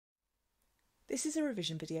This is a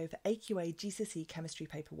revision video for AQA GCSE Chemistry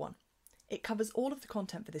Paper 1. It covers all of the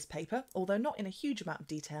content for this paper, although not in a huge amount of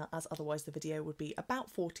detail, as otherwise the video would be about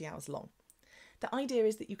 40 hours long. The idea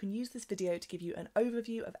is that you can use this video to give you an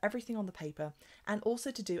overview of everything on the paper and also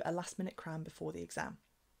to do a last-minute cram before the exam.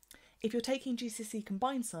 If you're taking GCSE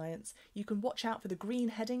Combined Science, you can watch out for the green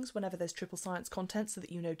headings whenever there's triple science content so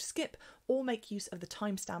that you know to skip, or make use of the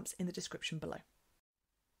timestamps in the description below.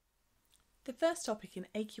 The first topic in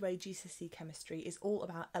AQA GCSE Chemistry is all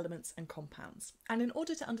about elements and compounds, and in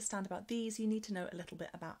order to understand about these you need to know a little bit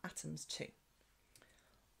about atoms too.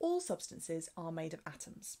 All substances are made of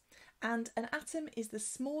atoms, and an atom is the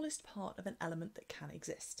smallest part of an element that can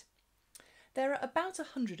exist. There are about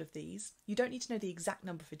 100 of these. You don't need to know the exact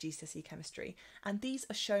number for GCSE Chemistry, and these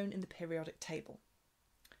are shown in the periodic table.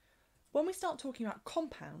 When we start talking about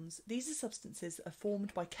compounds, these are substances that are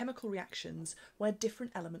formed by chemical reactions where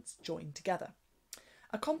different elements join together.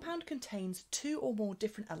 A compound contains two or more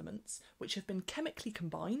different elements which have been chemically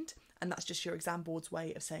combined, and that's just your exam board's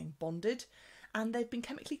way of saying bonded, and they've been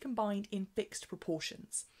chemically combined in fixed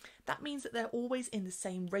proportions. That means that they're always in the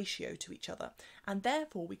same ratio to each other, and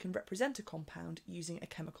therefore we can represent a compound using a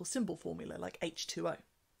chemical symbol formula like H2O.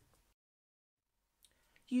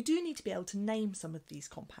 You do need to be able to name some of these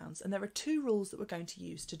compounds, and there are two rules that we're going to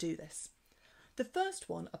use to do this. The first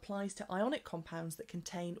one applies to ionic compounds that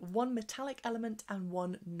contain one metallic element and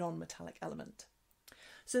one non-metallic element.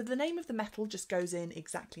 So the name of the metal just goes in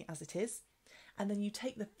exactly as it is, and then you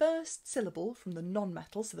take the first syllable from the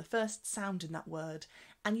non-metal, so the first sound in that word,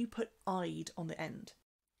 and you put "ide" on the end.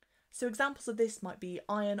 So examples of this might be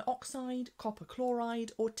iron oxide, copper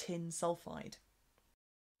chloride, or tin sulfide.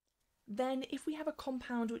 Then if we have a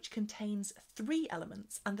compound which contains three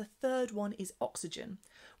elements and the third one is oxygen,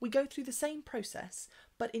 we go through the same process,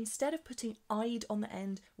 but instead of putting "ide" on the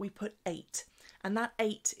end, we put 8. And that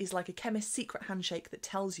 8 is like a chemist's secret handshake that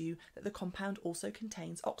tells you that the compound also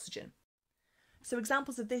contains oxygen. So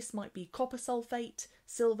examples of this might be copper sulfate,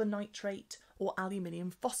 silver nitrate, or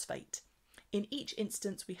aluminium phosphate. In each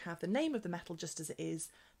instance we have the name of the metal just as it is,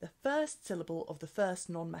 the first syllable of the first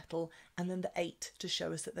non-metal, and then the 8 to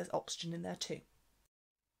show us that there's oxygen in there too.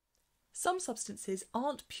 Some substances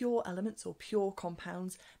aren't pure elements or pure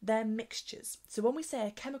compounds, they're mixtures. So when we say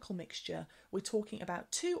a chemical mixture, we're talking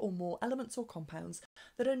about two or more elements or compounds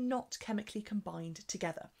that are not chemically combined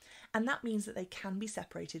together. And that means that they can be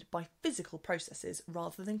separated by physical processes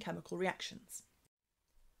rather than chemical reactions.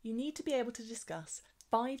 You need to be able to discuss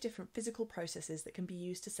 5 different physical processes that can be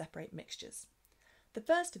used to separate mixtures. The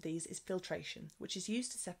first of these is filtration, which is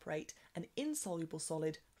used to separate an insoluble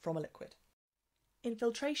solid from a liquid. In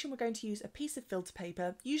filtration, we're going to use a piece of filter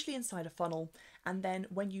paper, usually inside a funnel, and then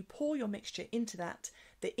when you pour your mixture into that,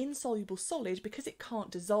 the insoluble solid, because it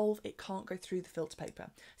can't dissolve, it can't go through the filter paper.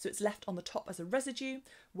 So it's left on the top as a residue,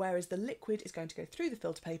 whereas the liquid is going to go through the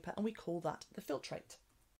filter paper, and we call that the filtrate.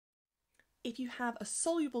 If you have a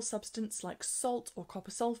soluble substance like salt or copper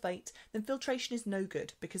sulfate, then filtration is no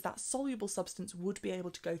good because that soluble substance would be able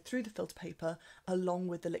to go through the filter paper along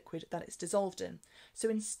with the liquid that it's dissolved in. So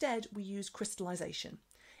instead we use crystallization.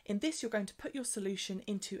 In this you're going to put your solution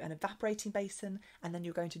into an evaporating basin and then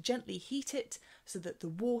you're going to gently heat it so that the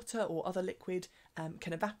water or other liquid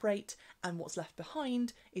can evaporate, and what's left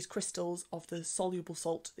behind is crystals of the soluble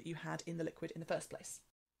salt that you had in the liquid in the first place.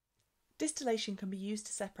 Distillation can be used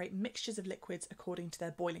to separate mixtures of liquids according to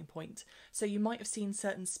their boiling point. So you might have seen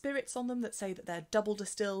certain spirits on them that say that they're double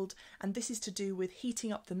distilled, and this is to do with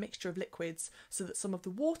heating up the mixture of liquids so that some of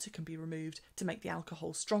the water can be removed to make the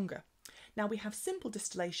alcohol stronger. Now we have simple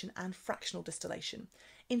distillation and fractional distillation.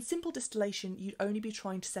 In simple distillation, you'd only be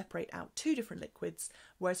trying to separate out 2 different liquids,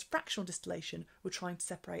 whereas fractional distillation, we're trying to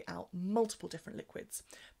separate out multiple different liquids.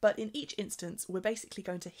 But in each instance, we're basically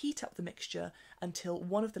going to heat up the mixture until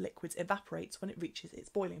one of the liquids evaporates when it reaches its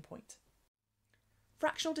boiling point.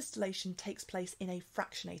 Fractional distillation takes place in a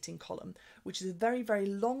fractionating column, which is a very, very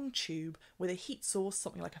long tube with a heat source,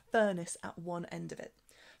 something like a furnace, at one end of it.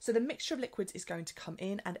 So the mixture of liquids is going to come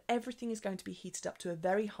in and everything is going to be heated up to a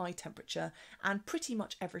very high temperature, and pretty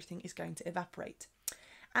much everything is going to evaporate.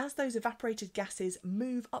 As those evaporated gases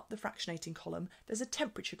move up the fractionating column, there's a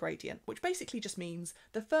temperature gradient, which basically just means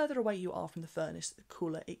the further away you are from the furnace, the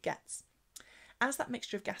cooler it gets. As that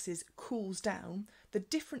mixture of gases cools down, the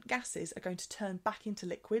different gases are going to turn back into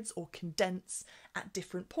liquids or condense at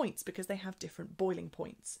different points because they have different boiling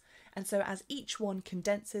points. And so as each one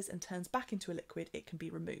condenses and turns back into a liquid, it can be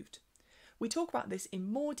removed. We talk about this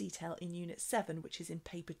in more detail in Unit 7, which is in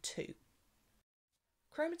Paper 2.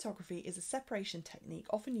 Chromatography is a separation technique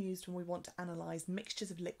often used when we want to analyse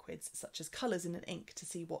mixtures of liquids such as colours in an ink to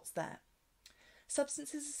see what's there.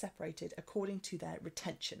 Substances are separated according to their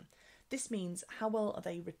retention. This means how well are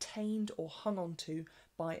they retained or hung onto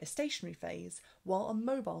by a stationary phase while a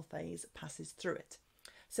mobile phase passes through it.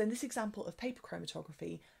 So in this example of paper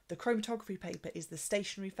chromatography, the chromatography paper is the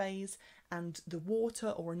stationary phase and the water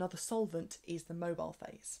or another solvent is the mobile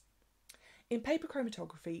phase. In paper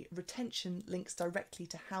chromatography, retention links directly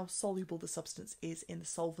to how soluble the substance is in the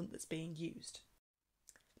solvent that's being used.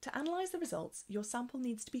 To analyse the results, your sample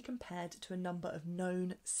needs to be compared to a number of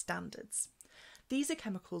known standards. These are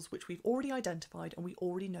chemicals which we've already identified and we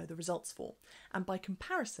already know the results for, and by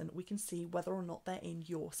comparison we can see whether or not they're in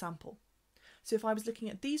your sample. So if I was looking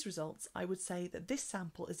at these results, I would say that this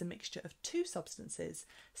sample is a mixture of two substances,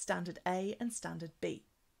 standard A and standard B.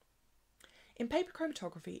 In paper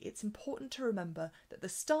chromatography, it's important to remember that the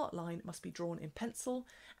start line must be drawn in pencil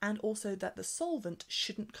and also that the solvent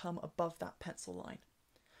shouldn't come above that pencil line.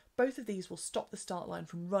 Both of these will stop the start line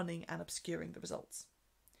from running and obscuring the results.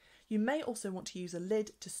 You may also want to use a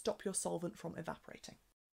lid to stop your solvent from evaporating.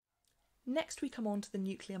 Next we come on to the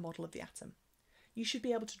nuclear model of the atom. You should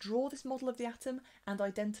be able to draw this model of the atom and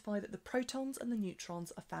identify that the protons and the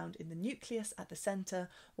neutrons are found in the nucleus at the centre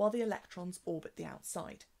while the electrons orbit the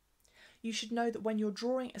outside. You should know that when you're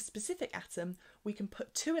drawing a specific atom, we can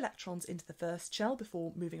put 2 electrons into the first shell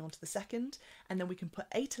before moving on to the second, and then we can put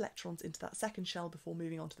 8 electrons into that second shell before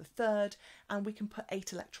moving on to the third, and we can put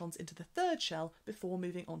 8 electrons into the third shell before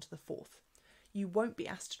moving on to the fourth. You won't be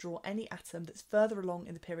asked to draw any atom that's further along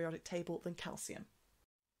in the periodic table than calcium.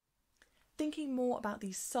 Thinking more about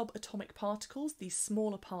these subatomic particles, these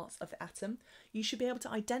smaller parts of the atom, you should be able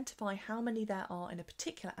to identify how many there are in a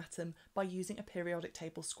particular atom by using a periodic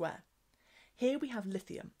table square. Here we have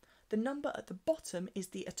lithium. The number at the bottom is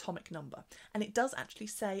the atomic number, and it does actually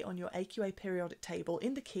say on your AQA periodic table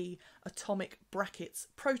in the key atomic brackets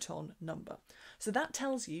proton number. So that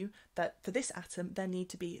tells you that for this atom there need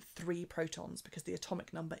to be 3 protons because the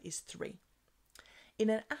atomic number is 3.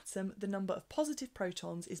 In an atom, the number of positive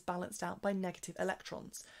protons is balanced out by negative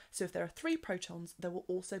electrons. So if there are 3 protons, there will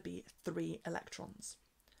also be 3 electrons.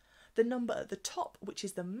 The number at the top, which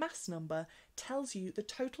is the mass number, tells you the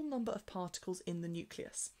total number of particles in the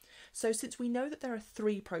nucleus. So since we know that there are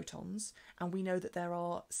 3 protons, and we know that there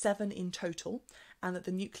are 7 in total, and that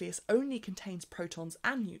the nucleus only contains protons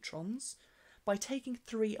and neutrons, by taking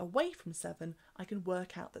 3 away from 7, I can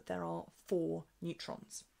work out that there are 4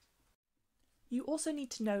 neutrons. You also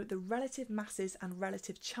need to know the relative masses and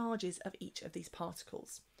relative charges of each of these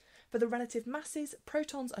particles. For the relative masses,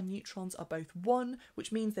 protons and neutrons are both 1,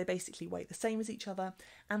 which means they basically weigh the same as each other,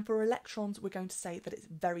 and for electrons we're going to say that it's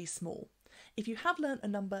very small. If you have learnt a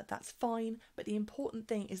number, that's fine, but the important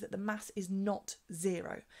thing is that the mass is not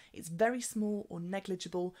 0. It's very small or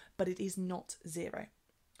negligible, but it is not 0.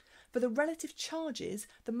 For the relative charges,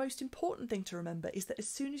 the most important thing to remember is that as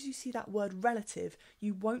soon as you see that word relative,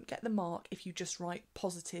 you won't get the mark if you just write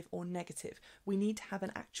positive or negative. We need to have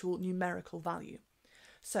an actual numerical value.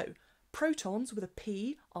 So, protons with a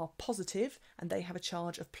P are positive and they have a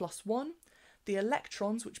charge of +1. The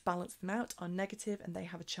electrons, which balance them out, are negative and they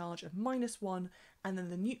have a charge of -1. And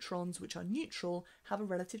then the neutrons, which are neutral, have a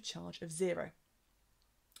relative charge of 0.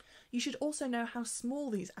 You should also know how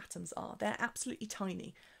small these atoms are. They're absolutely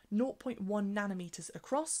tiny. 0.1 nanometers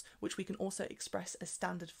across, which we can also express as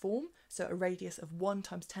standard form, so a radius of 1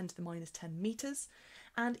 × 10⁻⁻10 meters.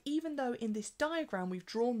 And even though in this diagram we've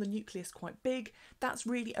drawn the nucleus quite big, that's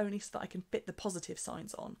really only so that I can fit the positive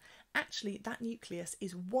signs on. Actually, that nucleus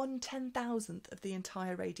is 1/10,000th of the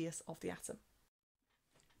entire radius of the atom.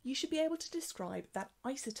 You should be able to describe that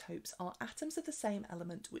isotopes are atoms of the same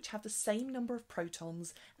element which have the same number of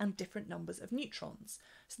protons and different numbers of neutrons.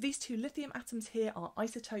 So these 2 lithium atoms here are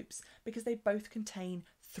isotopes because they both contain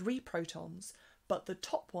 3 protons, but the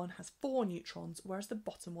top one has 4 neutrons, whereas the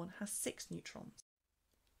bottom one has 6 neutrons.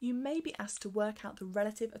 You may be asked to work out the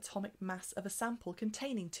relative atomic mass of a sample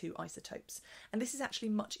containing 2 isotopes, and this is actually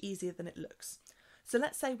much easier than it looks. So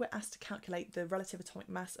let's say we're asked to calculate the relative atomic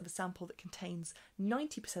mass of a sample that contains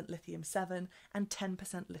 90% lithium-7 and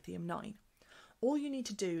 10% lithium-9. All you need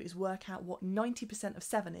to do is work out what 90% of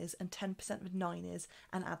 7 is and 10% of 9 is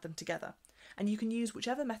and add them together. And you can use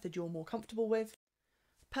whichever method you're more comfortable with.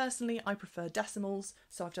 Personally, I prefer decimals,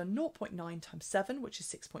 so I've done 0.9 times 7, which is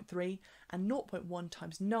 6.3, and 0.1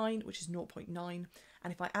 times 9, which is 0.9,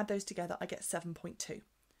 and if I add those together, I get 7.2.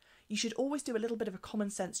 You should always do a little bit of a common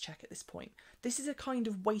sense check at this point. This is a kind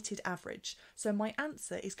of weighted average, so my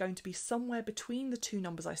answer is going to be somewhere between the 2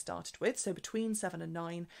 numbers I started with, so between 7 and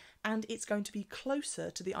 9, and it's going to be closer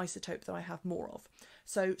to the isotope that I have more of.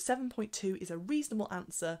 So 7.2 is a reasonable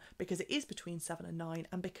answer because it is between 7 and 9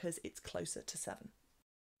 and because it's closer to 7.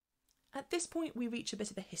 At this point, we reach a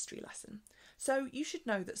bit of a history lesson. So you should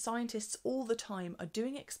know that scientists all the time are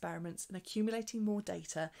doing experiments and accumulating more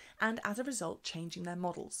data, and as a result, changing their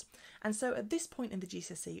models. And so at this point in the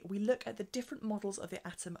GCSE, we look at the different models of the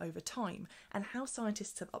atom over time and how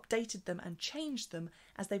scientists have updated them and changed them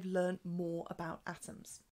as they've learned more about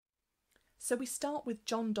atoms. So we start with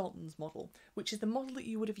John Dalton's model, which is the model that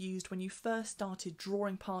you would have used when you first started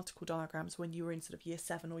drawing particle diagrams when you were in sort of year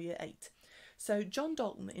 7 or year 8. So John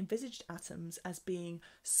Dalton envisaged atoms as being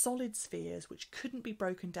solid spheres which couldn't be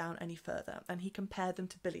broken down any further, and he compared them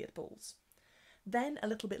to billiard balls. Then, a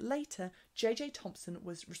little bit later, J.J. Thomson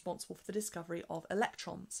was responsible for the discovery of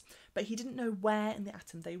electrons, but he didn't know where in the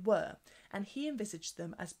atom they were, and he envisaged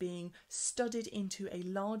them as being studded into a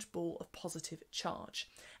large ball of positive charge.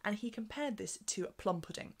 And he compared this to a plum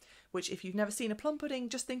pudding, which, if you've never seen a plum pudding,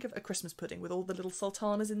 just think of a Christmas pudding with all the little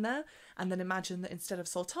sultanas in there, and then imagine that instead of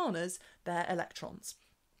sultanas, they're electrons.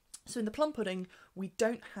 So in the plum pudding, we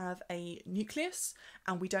don't have a nucleus,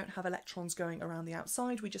 and we don't have electrons going around the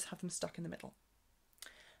outside, we just have them stuck in the middle.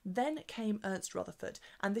 Then came Ernst Rutherford,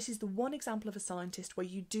 and this is the one example of a scientist where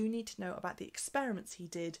you do need to know about the experiments he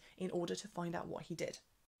did in order to find out what he did.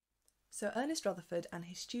 So Ernest Rutherford and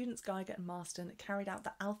his students Geiger and Marston carried out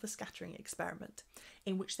the alpha scattering experiment,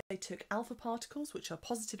 in which they took alpha particles, which are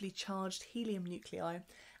positively charged helium nuclei,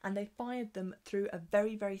 and they fired them through a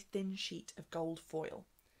very, very thin sheet of gold foil.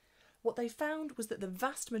 What they found was that the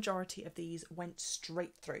vast majority of these went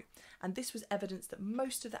straight through, and this was evidence that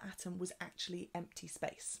most of the atom was actually empty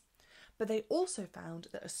space. But they also found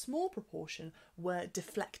that a small proportion were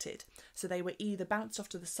deflected, so they were either bounced off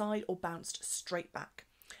to the side or bounced straight back.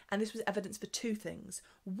 And this was evidence for two things.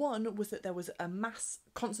 One was that there was a mass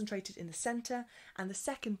concentrated in the centre, and the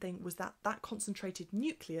second thing was that that concentrated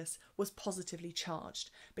nucleus was positively charged,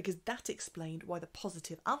 because that explained why the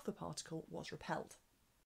positive alpha particle was repelled.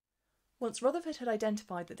 Once Rutherford had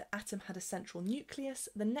identified that the atom had a central nucleus,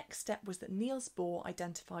 the next step was that Niels Bohr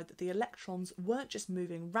identified that the electrons weren't just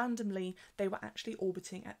moving randomly, they were actually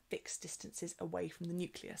orbiting at fixed distances away from the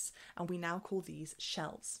nucleus, and we now call these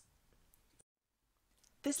shells.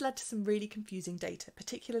 This led to some really confusing data,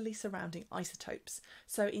 particularly surrounding isotopes.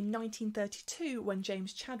 So in 1932, when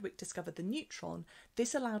James Chadwick discovered the neutron,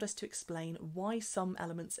 this allowed us to explain why some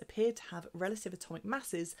elements appeared to have relative atomic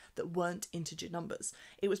masses that weren't integer numbers.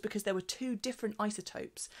 It was because there were two different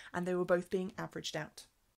isotopes and they were both being averaged out.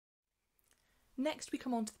 Next, we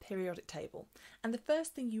come on to the periodic table, and the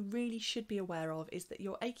first thing you really should be aware of is that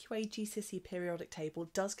your AQA GCSE periodic table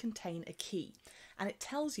does contain a key, and it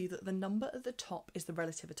tells you that the number at the top is the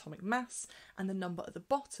relative atomic mass and the number at the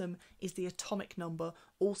bottom is the atomic number,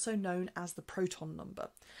 also known as the proton number.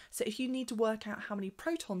 So if you need to work out how many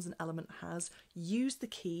protons an element has, use the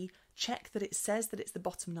key, check that it says that it's the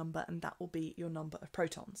bottom number, and that will be your number of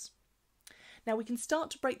protons. Now we can start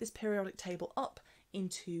to break this periodic table up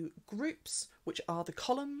into groups, which are the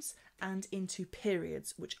columns, and into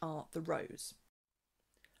periods, which are the rows.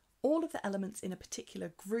 All of the elements in a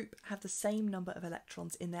particular group have the same number of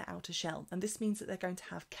electrons in their outer shell, and this means that they're going to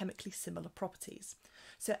have chemically similar properties.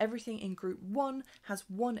 So everything in group 1 has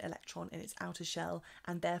 1 electron in its outer shell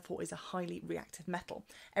and therefore is a highly reactive metal.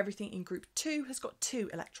 Everything in group 2 has got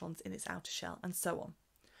 2 electrons in its outer shell, and so on.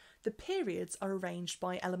 The periods are arranged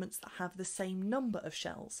by elements that have the same number of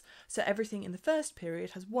shells. So everything in the first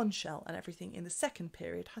period has 1 shell and everything in the second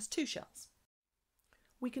period has 2 shells.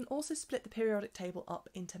 We can also split the periodic table up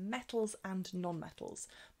into metals and non-metals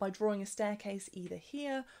by drawing a staircase either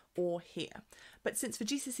here or here. But since for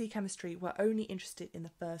GCSE Chemistry we're only interested in the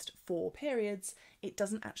first 4 periods, it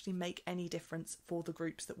doesn't actually make any difference for the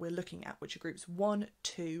groups that we're looking at, which are groups 1,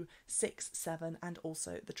 2, 6, 7 and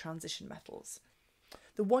also the transition metals.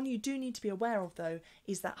 The one you do need to be aware of though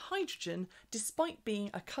is that hydrogen, despite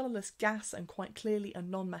being a colourless gas and quite clearly a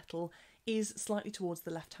non-metal, is slightly towards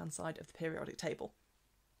the left-hand side of the periodic table.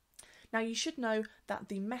 Now you should know that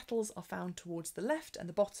the metals are found towards the left and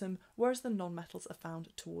the bottom, whereas the non-metals are found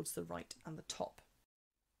towards the right and the top.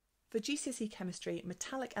 For GCSE Chemistry,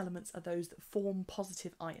 metallic elements are those that form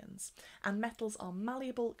positive ions, and metals are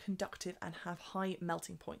malleable, conductive and have high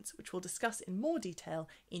melting points, which we'll discuss in more detail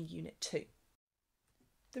in Unit 2.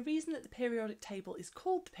 The reason that the periodic table is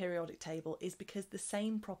called the periodic table is because the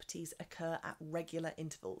same properties occur at regular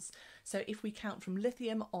intervals. So if we count from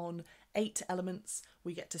lithium on 8 elements,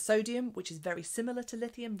 we get to sodium, which is very similar to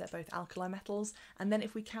lithium, they're both alkali metals, and then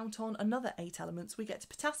if we count on another 8 elements, we get to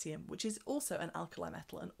potassium, which is also an alkali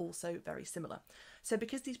metal and also very similar. So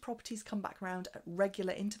because these properties come back around at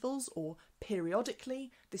regular intervals or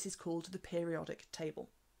periodically, this is called the periodic table.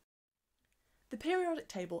 The periodic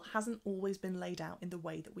table hasn't always been laid out in the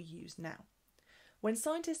way that we use now. When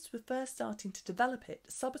scientists were first starting to develop it,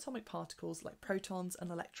 subatomic particles like protons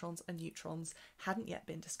and electrons and neutrons hadn't yet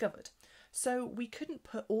been discovered. So we couldn't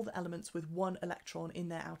put all the elements with one electron in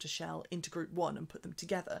their outer shell into group 1 and put them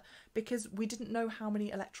together, because we didn't know how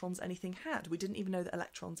many electrons anything had. We didn't even know that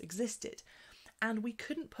electrons existed. And we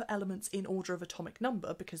couldn't put elements in order of atomic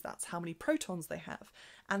number because that's how many protons they have,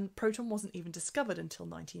 and proton wasn't even discovered until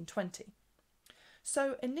 1920.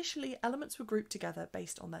 So initially elements were grouped together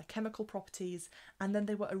based on their chemical properties, and then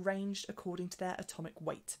they were arranged according to their atomic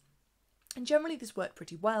weight. And generally this worked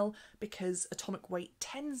pretty well because atomic weight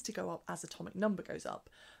tends to go up as atomic number goes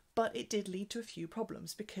up, but it did lead to a few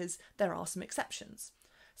problems because there are some exceptions.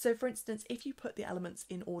 So for instance, if you put the elements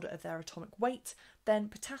in order of their atomic weight, then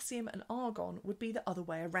potassium and argon would be the other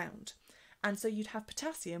way around. And so you'd have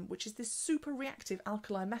potassium, which is this super reactive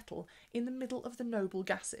alkali metal, in the middle of the noble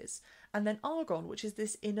gases, and then argon, which is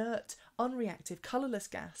this inert, unreactive, colourless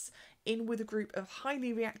gas, in with a group of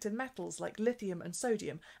highly reactive metals like lithium and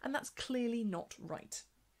sodium, and that's clearly not right.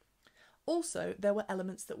 Also, there were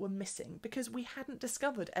elements that were missing because we hadn't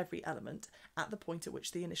discovered every element at the point at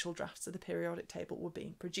which the initial drafts of the periodic table were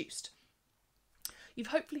being produced. You've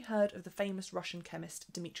hopefully heard of the famous Russian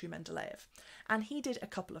chemist Dmitry Mendeleev, and he did a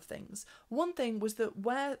couple of things. One thing was that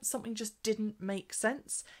where something just didn't make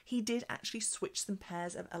sense, he did actually switch some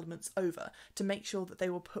pairs of elements over to make sure that they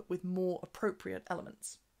were put with more appropriate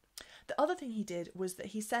elements. The other thing he did was that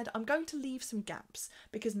he said, I'm going to leave some gaps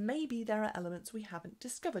because maybe there are elements we haven't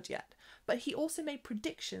discovered yet, but he also made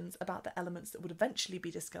predictions about the elements that would eventually be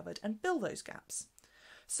discovered and fill those gaps.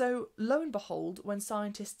 So lo and behold, when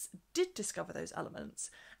scientists did discover those elements,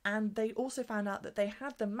 and they also found out that they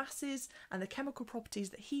had the masses and the chemical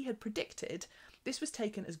properties that he had predicted, this was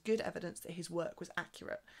taken as good evidence that his work was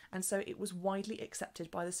accurate, and so it was widely accepted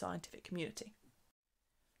by the scientific community.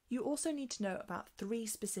 You also need to know about 3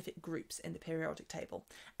 specific groups in the periodic table,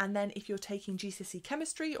 and then if you're taking GCSE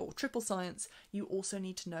Chemistry or triple science, you also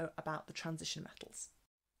need to know about the transition metals.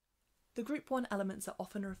 The group 1 elements are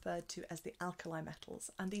often referred to as the alkali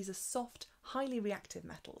metals, and these are soft, highly reactive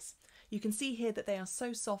metals. You can see here that they are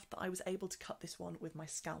so soft that I was able to cut this one with my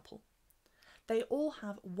scalpel. They all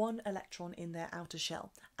have 1 electron in their outer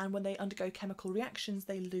shell, and when they undergo chemical reactions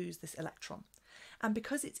they lose this electron. And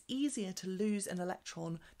because it's easier to lose an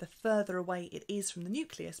electron the further away it is from the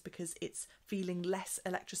nucleus because it's feeling less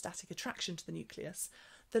electrostatic attraction to the nucleus,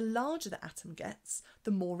 the larger the atom gets,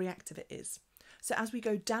 the more reactive it is. So as we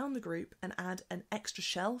go down the group and add an extra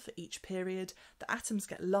shell for each period, the atoms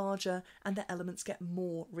get larger and the elements get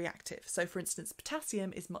more reactive. So for instance,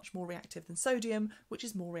 potassium is much more reactive than sodium, which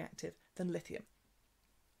is more reactive than lithium.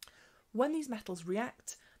 When these metals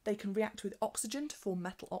react, they can react with oxygen to form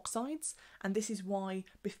metal oxides, and this is why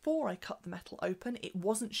before I cut the metal open it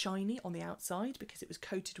wasn't shiny on the outside because it was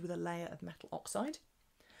coated with a layer of metal oxide.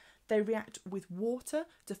 They react with water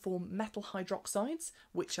to form metal hydroxides,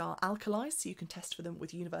 which are alkalis, so you can test for them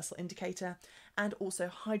with universal indicator, and also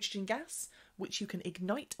hydrogen gas, which you can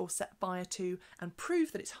ignite or set fire to and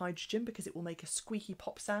prove that it's hydrogen because it will make a squeaky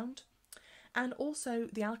pop sound. And also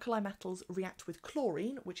the alkali metals react with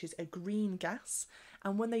chlorine, which is a green gas,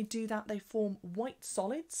 and when they do that they form white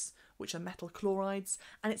solids, which are metal chlorides,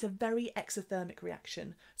 and it's a very exothermic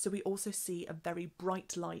reaction, so we also see a very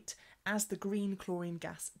bright light as the green chlorine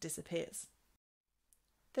gas disappears.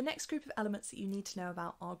 The next group of elements that you need to know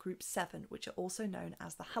about are group 7, which are also known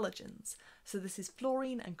as the halogens. So this is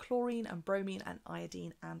fluorine and chlorine and bromine and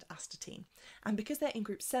iodine and astatine. And because they're in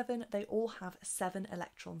group 7, they all have 7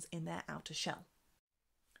 electrons in their outer shell.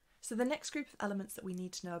 So the next group of elements that we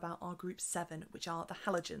need to know about are group 7, which are the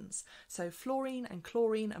halogens. So fluorine and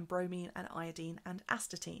chlorine and bromine and iodine and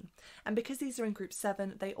astatine. And because these are in group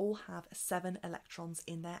 7, they all have 7 electrons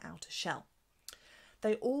in their outer shell.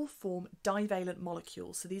 They all form divalent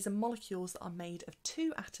molecules, so these are molecules that are made of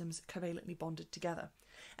 2 atoms covalently bonded together.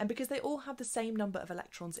 And because they all have the same number of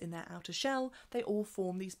electrons in their outer shell, they all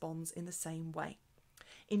form these bonds in the same way.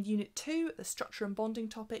 In Unit 2, the structure and bonding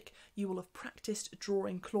topic, you will have practiced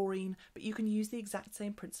drawing chlorine, but you can use the exact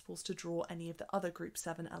same principles to draw any of the other group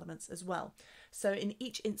 7 elements as well. So in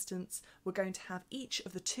each instance, we're going to have each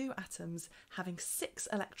of the 2 atoms having 6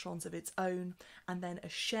 electrons of its own, and then a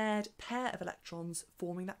shared pair of electrons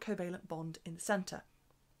forming that covalent bond in the centre.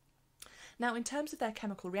 Now, in terms of their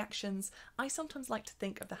chemical reactions, I sometimes like to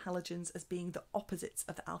think of the halogens as being the opposites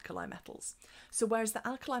of the alkali metals. So whereas the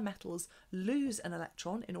alkali metals lose an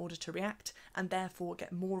electron in order to react and therefore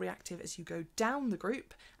get more reactive as you go down the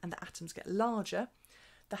group and the atoms get larger,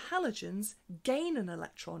 the halogens gain an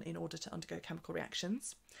electron in order to undergo chemical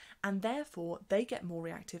reactions, and therefore they get more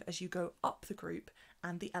reactive as you go up the group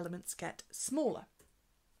and the elements get smaller.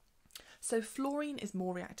 So fluorine is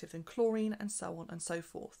more reactive than chlorine, and so on and so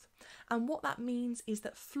forth. And what that means is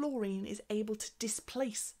that fluorine is able to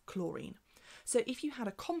displace chlorine. So if you had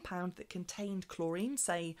a compound that contained chlorine,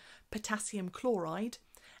 say potassium chloride,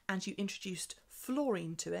 and you introduced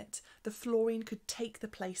fluorine to it, the fluorine could take the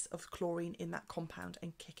place of chlorine in that compound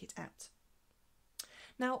and kick it out.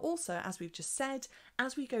 Now also, as we've just said,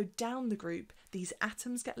 as we go down the group, these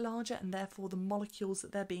atoms get larger and therefore the molecules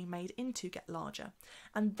that they're being made into get larger.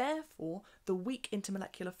 And therefore, the weak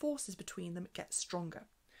intermolecular forces between them get stronger.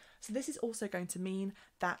 So this is also going to mean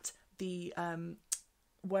that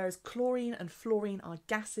whereas chlorine and fluorine are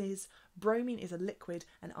gases, bromine is a liquid,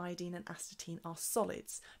 and iodine and astatine are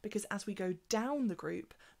solids, because as we go down the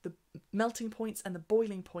group, the melting points and the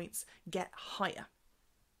boiling points get higher.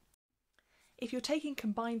 If you're taking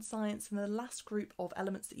combined science, then the last group of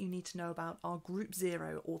elements that you need to know about are group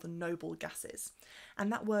 0, or the noble gases.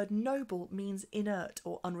 And that word noble means inert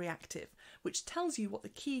or unreactive, which tells you what the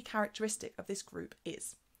key characteristic of this group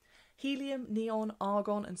is. Helium, neon,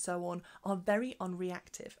 argon and so on are very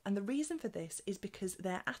unreactive, and the reason for this is because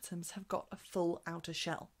their atoms have got a full outer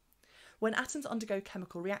shell. When atoms undergo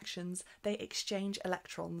chemical reactions, they exchange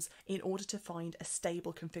electrons in order to find a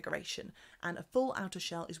stable configuration, and a full outer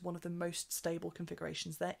shell is one of the most stable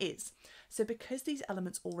configurations there is. So because these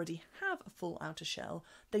elements already have a full outer shell,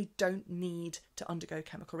 they don't need to undergo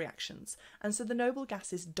chemical reactions, and so the noble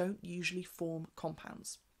gases don't usually form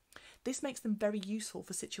compounds. This makes them very useful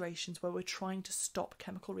for situations where we're trying to stop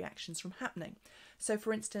chemical reactions from happening. So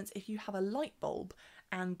for instance, if you have a light bulb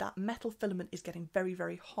and that metal filament is getting very,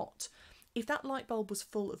 very hot, if that light bulb was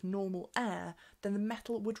full of normal air, then the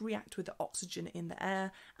metal would react with the oxygen in the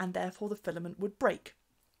air and therefore the filament would break.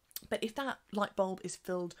 But if that light bulb is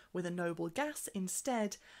filled with a noble gas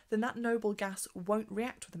instead, then that noble gas won't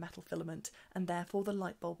react with the metal filament and therefore the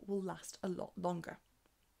light bulb will last a lot longer.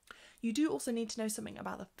 You do also need to know something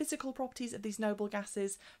about the physical properties of these noble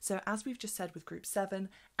gases. So as we've just said with group 7,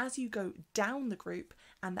 as you go down the group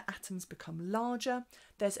and the atoms become larger,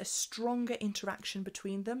 there's a stronger interaction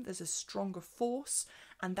between them, there's a stronger force,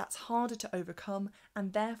 and that's harder to overcome,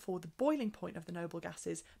 and therefore the boiling point of the noble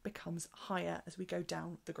gases becomes higher as we go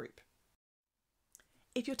down the group.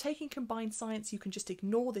 If you're taking combined science, you can just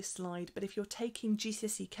ignore this slide, but if you're taking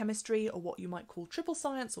GCSE Chemistry, or what you might call triple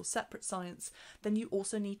science or separate science, then you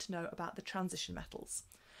also need to know about the transition metals.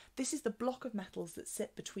 This is the block of metals that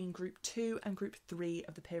sit between group 2 and group 3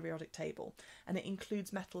 of the periodic table, and it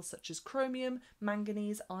includes metals such as chromium,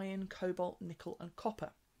 manganese, iron, cobalt, nickel and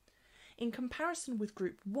copper. In comparison with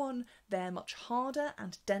group 1, they're much harder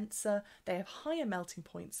and denser, they have higher melting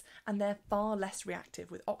points, and they're far less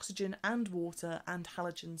reactive with oxygen and water and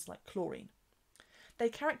halogens like chlorine. They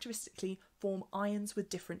characteristically form ions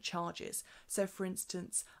with different charges. So for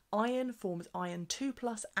instance, iron forms iron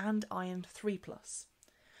 2+ and iron 3+.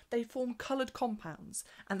 They form coloured compounds,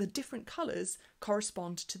 and the different colours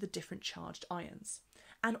correspond to the different charged ions.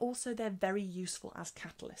 And also they're very useful as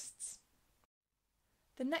catalysts.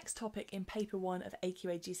 The next topic in paper 1 of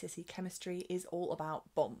AQA GCSE Chemistry is all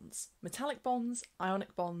about bonds. Metallic bonds,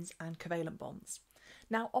 ionic bonds and covalent bonds.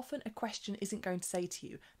 Now often a question isn't going to say to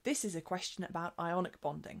you, this is a question about ionic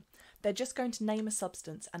bonding. They're just going to name a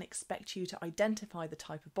substance and expect you to identify the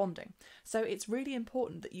type of bonding. So it's really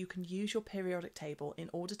important that you can use your periodic table in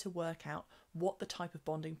order to work out what the type of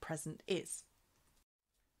bonding present is.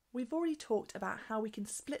 We've already talked about how we can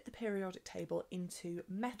split the periodic table into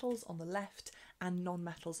metals on the left and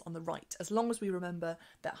non-metals on the right, as long as we remember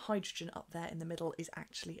that hydrogen up there in the middle is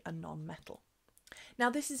actually a non-metal. Now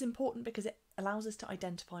this is important because it allows us to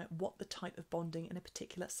identify what the type of bonding in a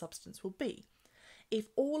particular substance will be. If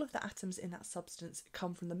all of the atoms in that substance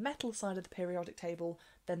come from the metal side of the periodic table,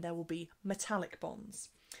 then there will be metallic bonds.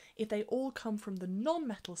 If they all come from the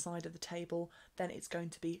non-metal side of the table, then it's going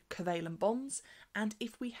to be covalent bonds. And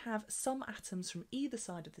if we have some atoms from either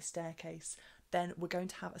side of the staircase, then we're going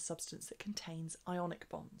to have a substance that contains ionic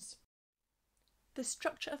bonds. The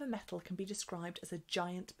structure of a metal can be described as a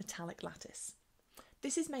giant metallic lattice.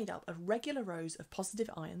 This is made up of regular rows of positive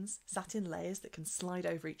ions, sat in layers that can slide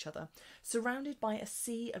over each other, surrounded by a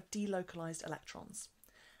sea of delocalised electrons.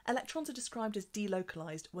 Electrons are described as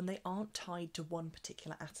delocalised when they aren't tied to one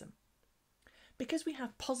particular atom. Because we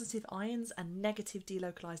have positive ions and negative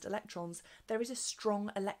delocalised electrons, there is a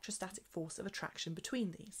strong electrostatic force of attraction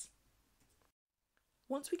between these.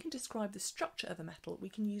 Once we can describe the structure of a metal, we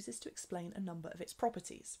can use this to explain a number of its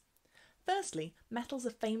properties. Firstly, metals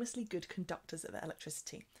are famously good conductors of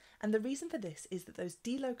electricity, and the reason for this is that those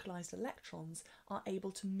delocalised electrons are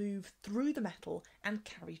able to move through the metal and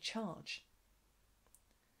carry charge.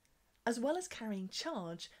 As well as carrying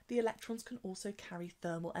charge, the electrons can also carry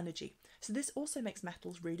thermal energy, so this also makes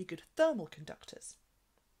metals really good thermal conductors.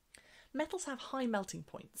 Metals have high melting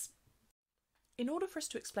points. In order for us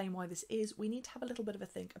to explain why this is, we need to have a little bit of a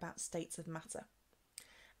think about states of matter.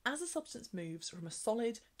 As a substance moves from a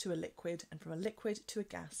solid to a liquid and from a liquid to a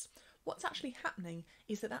gas, what's actually happening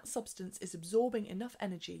is that substance is absorbing enough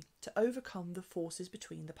energy to overcome the forces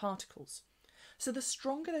between the particles. So the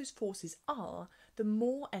stronger those forces are, the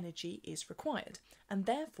more energy is required, and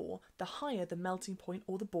therefore the higher the melting point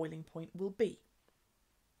or the boiling point will be.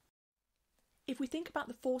 If we think about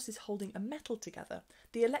the forces holding a metal together,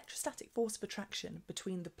 the electrostatic force of attraction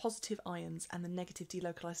between the positive ions and the negative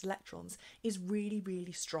delocalised electrons is really,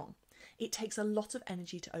 really strong. It takes a lot of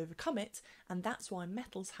energy to overcome it, and that's why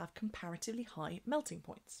metals have comparatively high melting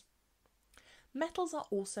points. Metals are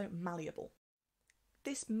also malleable.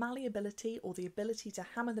 This malleability, or the ability to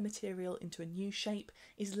hammer the material into a new shape,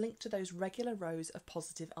 is linked to those regular rows of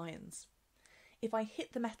positive ions. If I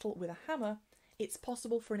hit the metal with a hammer, it's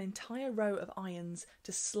possible for an entire row of ions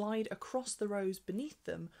to slide across the rows beneath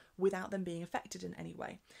them without them being affected in any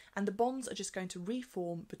way, and the bonds are just going to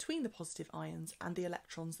reform between the positive ions and the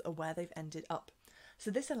electrons that are where they've ended up. So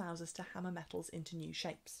this allows us to hammer metals into new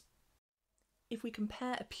shapes. If we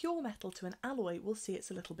compare a pure metal to an alloy, we'll see it's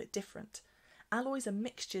a little bit different. Alloys are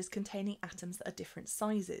mixtures containing atoms that are different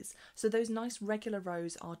sizes, so those nice regular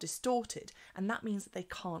rows are distorted, and that means that they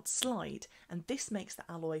can't slide, and this makes the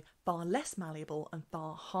alloy far less malleable and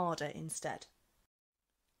far harder instead.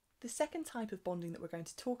 The second type of bonding that we're going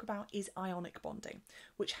to talk about is ionic bonding,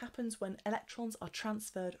 which happens when electrons are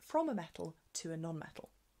transferred from a metal to a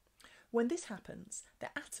non-metal. When this happens, the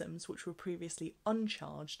atoms, which were previously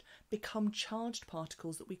uncharged, become charged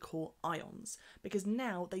particles that we call ions, because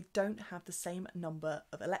now they don't have the same number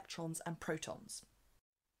of electrons and protons.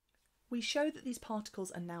 We show that these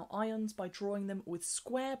particles are now ions by drawing them with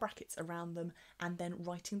square brackets around them and then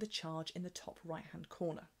writing the charge in the top right-hand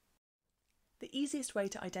corner. The easiest way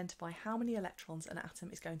to identify how many electrons an atom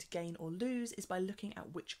is going to gain or lose is by looking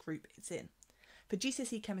at which group it's in. For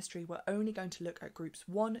GCSE Chemistry, we're only going to look at groups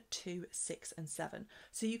 1, 2, 6 and 7.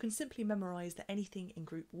 So you can simply memorise that anything in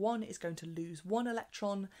group 1 is going to lose 1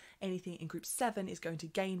 electron, anything in group 7 is going to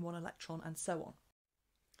gain 1 electron, and so on.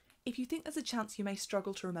 If you think there's a chance you may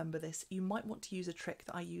struggle to remember this, you might want to use a trick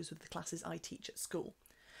that I use with the classes I teach at school.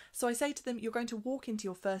 So I say to them, you're going to walk into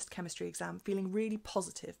your first chemistry exam feeling really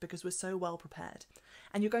positive because we're so well prepared.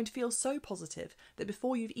 And you're going to feel so positive that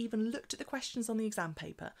before you've even looked at the questions on the exam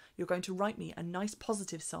paper, you're going to write me a nice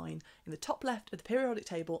positive sign in the top left of the periodic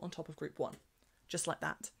table on top of group 1. Just like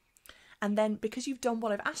that. And then because you've done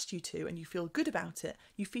what I've asked you to and you feel good about it,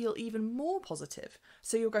 you feel even more positive.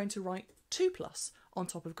 So you're going to write 2+ on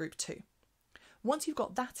top of group 2. Once you've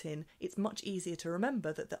got that in, it's much easier to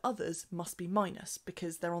remember that the others must be minus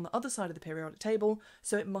because they're on the other side of the periodic table,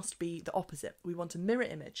 so it must be the opposite. We want a mirror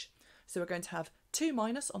image. So we're going to have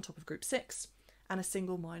 2- on top of group 6 and a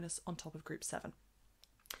single minus on top of group 7.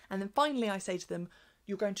 And then finally I say to them,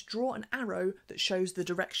 you're going to draw an arrow that shows the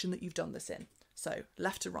direction that you've done this in. So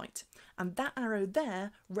left to right. And that arrow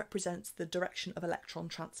there represents the direction of electron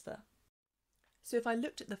transfer. So if I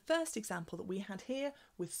looked at the first example that we had here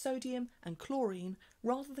with sodium and chlorine,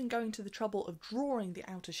 rather than going to the trouble of drawing the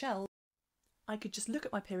outer shell, I could just look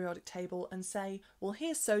at my periodic table and say, well,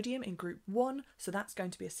 here's sodium in group 1, so that's going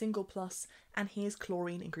to be a single plus, and here's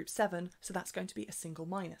chlorine in group 7, so that's going to be a single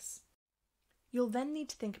minus. You'll then need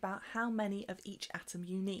to think about how many of each atom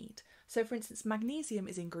you need. So for instance, magnesium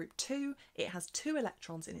is in group 2, it has 2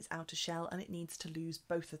 electrons in its outer shell and it needs to lose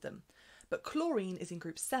both of them. But chlorine is in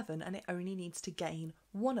group 7 and it only needs to gain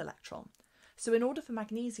 1 electron. So in order for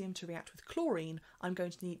magnesium to react with chlorine, I'm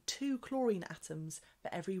going to need 2 chlorine atoms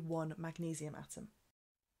for every 1 magnesium atom.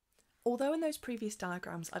 Although in those previous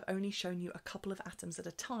diagrams I've only shown you a couple of atoms at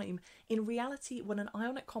a time, in reality when an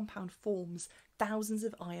ionic compound forms, thousands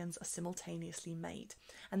of ions are simultaneously made,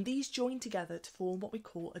 and these join together to form what we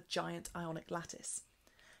call a giant ionic lattice.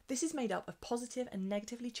 This is made up of positive and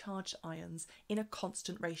negatively charged ions in a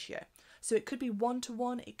constant ratio. So it could be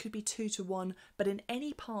 1:1, it could be 2:1, but in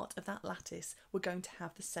any part of that lattice we're going to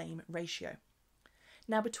have the same ratio.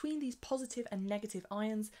 Now between these positive and negative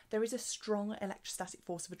ions there is a strong electrostatic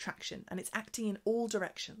force of attraction and it's acting in all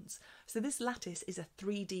directions. So this lattice is a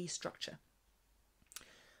 3D structure.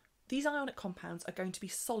 These ionic compounds are going to be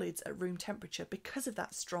solids at room temperature because of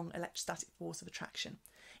that strong electrostatic force of attraction.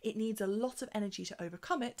 It needs a lot of energy to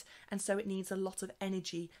overcome it, and so it needs a lot of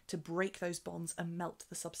energy to break those bonds and melt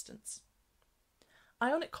the substance.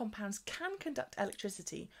 Ionic compounds can conduct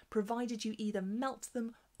electricity provided you either melt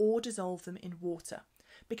them or dissolve them in water.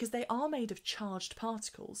 because they are made of charged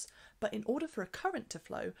particles, but in order for a current to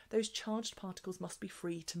flow, those charged particles must be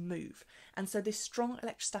free to move, and so this strong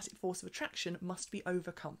electrostatic force of attraction must be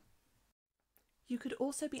overcome. You could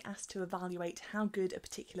also be asked to evaluate how good a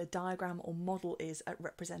particular diagram or model is at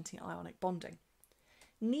representing ionic bonding.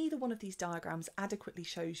 Neither one of these diagrams adequately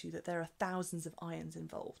shows you that there are thousands of ions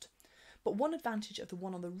involved, but one advantage of the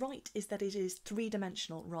one on the right is that it is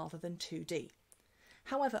three-dimensional rather than 2D.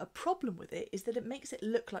 However, a problem with it is that it makes it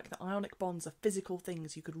look like the ionic bonds are physical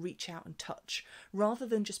things you could reach out and touch, rather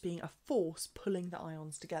than just being a force pulling the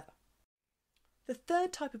ions together. The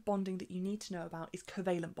third type of bonding that you need to know about is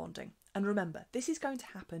covalent bonding. And remember, this is going to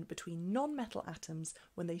happen between non-metal atoms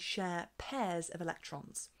when they share pairs of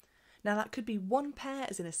electrons. Now that could be one pair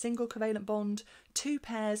as in a single covalent bond, two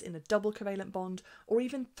pairs in a double covalent bond, or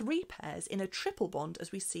even three pairs in a triple bond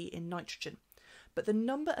as we see in nitrogen. But the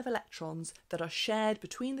number of electrons that are shared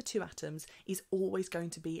between the two atoms is always going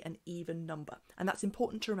to be an even number, and that's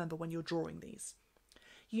important to remember when you're drawing these.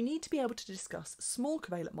 You need to be able to discuss small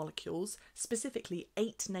covalent molecules, specifically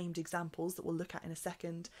 8 named examples that we'll look at in a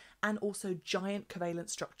second, and also giant covalent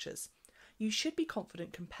structures. You should be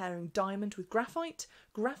confident comparing diamond with graphite,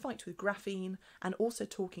 graphite with graphene, and also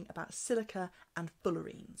talking about silica and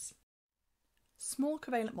fullerenes. Small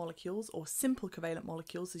covalent molecules, or simple covalent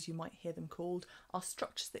molecules as you might hear them called, are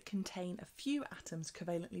structures that contain a few atoms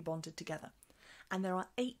covalently bonded together. And there are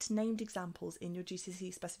 8 named examples in your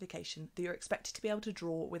GCSE specification that you're expected to be able to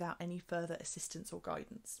draw without any further assistance or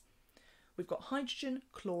guidance. We've got hydrogen,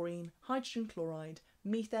 chlorine, hydrogen chloride,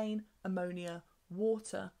 methane, ammonia,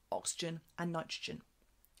 water, oxygen and nitrogen.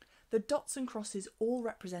 The dots and crosses all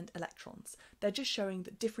represent electrons. They're just showing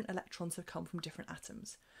that different electrons have come from different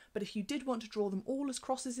atoms. But if you did want to draw them all as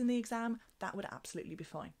crosses in the exam, that would absolutely be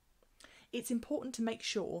fine. It's important to make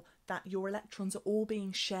sure that your electrons are all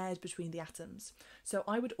being shared between the atoms. So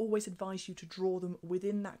I would always advise you to draw them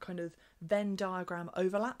within that kind of Venn diagram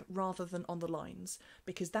overlap rather than on the lines,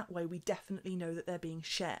 because that way we definitely know that they're being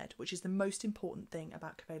shared, which is the most important thing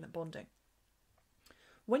about covalent bonding.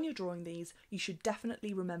 When you're drawing these, you should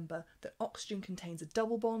definitely remember that oxygen contains a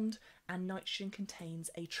double bond and nitrogen contains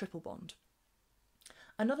a triple bond.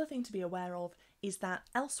 Another thing to be aware of is that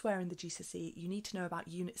elsewhere in the GCSE you need to know about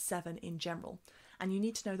Unit 7 in general, and you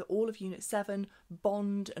need to know that all of Unit 7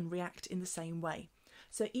 bond and react in the same way.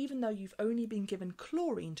 So even though you've only been given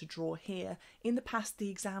chlorine to draw here, in the past the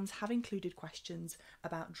exams have included questions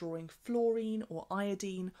about drawing fluorine or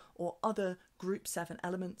iodine or other group 7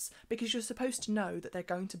 elements, because you're supposed to know that they're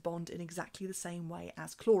going to bond in exactly the same way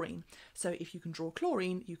as chlorine. So if you can draw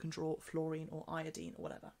chlorine, you can draw fluorine or iodine or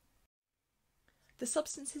whatever. The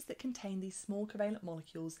substances that contain these small covalent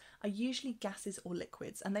molecules are usually gases or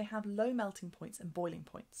liquids, and they have low melting points and boiling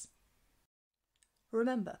points.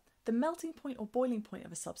 Remember, the melting point or boiling point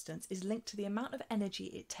of a substance is linked to the amount of energy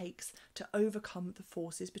it takes to overcome the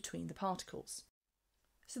forces between the particles.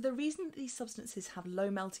 So the reason that these substances have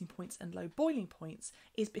low melting points and low boiling points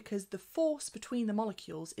is because the force between the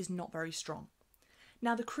molecules is not very strong.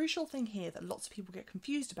 Now the crucial thing here that lots of people get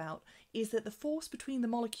confused about is that the force between the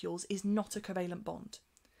molecules is not a covalent bond.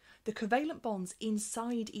 The covalent bonds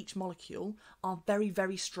inside each molecule are very,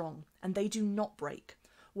 very strong and they do not break.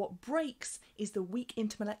 What breaks is the weak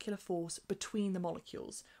intermolecular force between the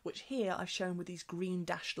molecules, which here I've shown with these green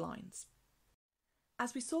dashed lines.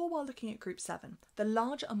 As we saw while looking at group 7, the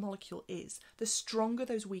larger a molecule is, the stronger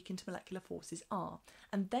those weak intermolecular forces are,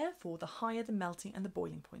 and therefore the higher the melting and the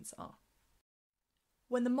boiling points are.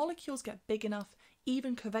 When the molecules get big enough,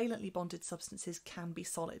 even covalently bonded substances can be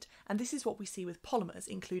solid, and this is what we see with polymers,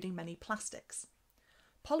 including many plastics.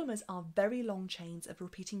 Polymers are very long chains of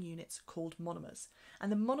repeating units called monomers,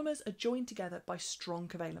 and the monomers are joined together by strong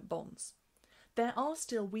covalent bonds. There are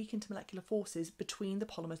still weak intermolecular forces between the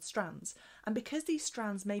polymer strands, and because these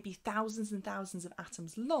strands may be thousands and thousands of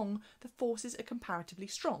atoms long, the forces are comparatively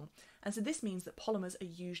strong, and so this means that polymers are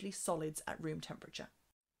usually solids at room temperature.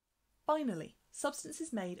 Finally,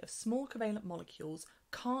 substances made of small covalent molecules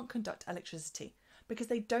can't conduct electricity because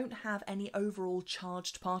they don't have any overall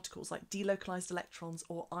charged particles like delocalized electrons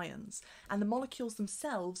or ions, and the molecules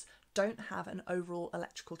themselves don't have an overall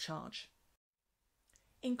electrical charge.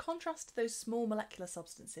 In contrast to those small molecular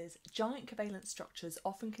substances, giant covalent structures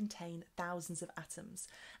often contain thousands of atoms,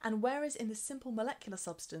 and whereas in the simple molecular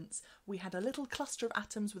substance we had a little cluster of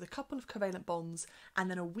atoms with a couple of covalent bonds and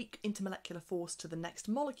then a weak intermolecular force to the next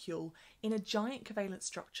molecule, in a giant covalent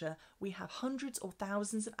structure we have hundreds or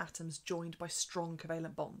thousands of atoms joined by strong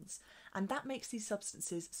covalent bonds, and that makes these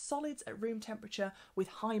substances solids at room temperature with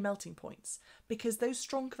high melting points, because those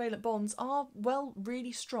strong covalent bonds are, well,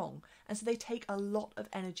 really strong, and so they take a lot of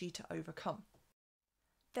energy to overcome.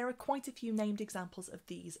 There are quite a few named examples of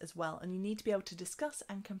these as well, and you need to be able to discuss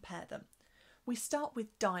and compare them. We start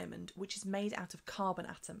with diamond, which is made out of carbon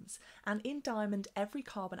atoms, and in diamond every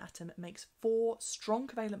carbon atom makes 4 strong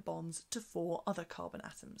covalent bonds to 4 other carbon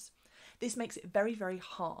atoms. This makes it very, very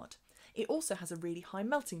hard. It also has a really high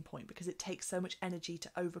melting point because it takes so much energy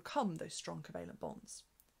to overcome those strong covalent bonds.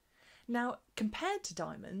 Now, compared to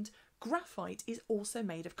diamond, graphite is also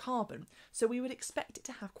made of carbon, so we would expect it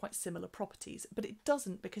to have quite similar properties, but it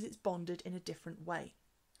doesn't because it's bonded in a different way.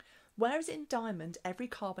 Whereas in diamond every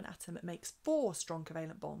carbon atom makes 4 strong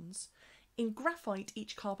covalent bonds, in graphite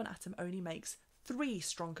each carbon atom only makes 3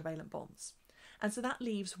 strong covalent bonds. And so that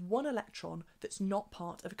leaves 1 electron that's not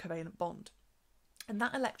part of a covalent bond. And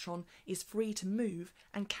that electron is free to move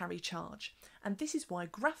and carry charge. And this is why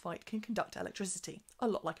graphite can conduct electricity, a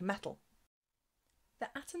lot like a metal.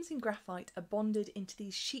 The atoms in graphite are bonded into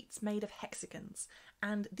these sheets made of hexagons,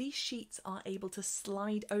 and these sheets are able to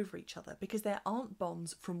slide over each other because there aren't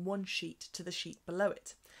bonds from one sheet to the sheet below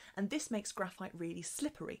it. And this makes graphite really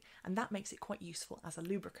slippery, and that makes it quite useful as a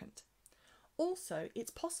lubricant. Also,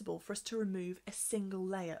 it's possible for us to remove a single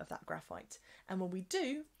layer of that graphite, and when we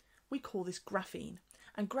do, we call this graphene.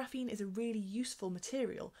 And graphene is a really useful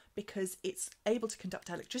material because it's able to conduct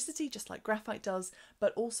electricity just like graphite does,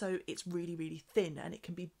 but also it's really, really thin and it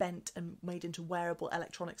can be bent and made into wearable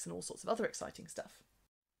electronics and all sorts of other exciting stuff.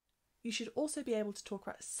 You should also be able to talk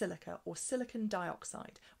about silica or silicon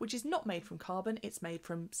dioxide, which is not made from carbon, it's made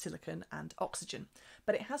from silicon and oxygen.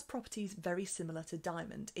 But it has properties very similar to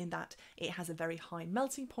diamond in that it has a very high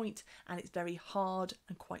melting point and it's very hard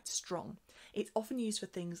and quite strong. It's often used for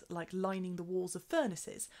things like lining the walls of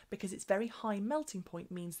furnaces because its very high melting point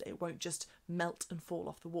means that it won't just melt and fall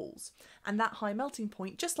off the walls. And that high melting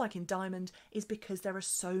point, just like in diamond, is because there are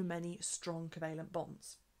so many strong covalent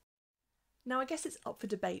bonds. Now, I guess it's up for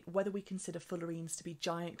debate whether we consider fullerenes to be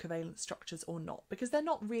giant covalent structures or not, because they're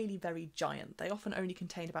not really very giant. They often only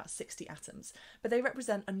contain about 60 atoms, but they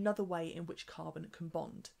represent another way in which carbon can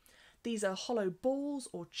bond. These are hollow balls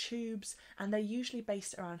or tubes, and they're usually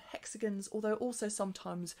based around hexagons, although also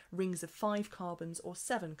sometimes rings of 5 carbons or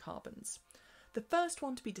 7 carbons. The first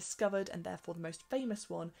one to be discovered, and therefore the most famous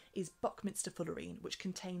one, is Buckminster fullerene, which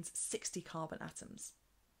contains 60 carbon atoms.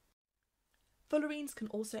 Fullerenes can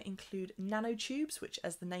also include nanotubes, which,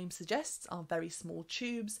 as the name suggests, are very small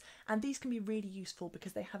tubes, and these can be really useful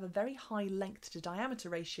because they have a very high length to diameter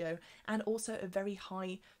ratio and also a very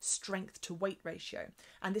high strength to weight ratio,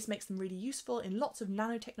 and this makes them really useful in lots of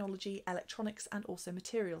nanotechnology, electronics and also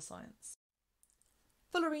material science.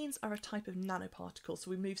 Fullerenes are a type of nanoparticle, so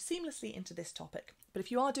we move seamlessly into this topic, but if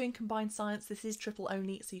you are doing combined science, this is triple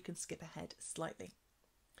only, so you can skip ahead slightly.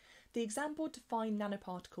 The exam board defined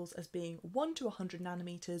nanoparticles as being 1 to 100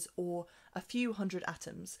 nanometers or a few hundred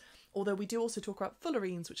atoms, although we do also talk about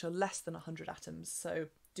fullerenes which are less than 100 atoms, so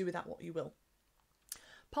do with that what you will.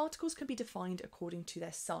 Particles can be defined according to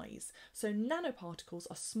their size, so nanoparticles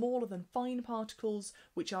are smaller than fine particles,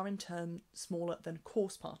 which are in turn smaller than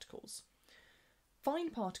coarse particles.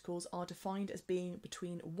 Fine particles are defined as being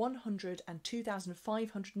between 100 and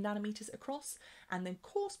 2,500 nanometers across, and then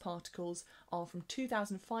coarse particles are from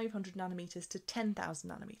 2,500 nanometers to 10,000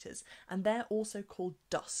 nanometers, and they're also called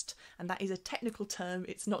dust, and that is a technical term.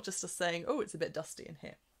 It's not just us saying, oh, it's a bit dusty in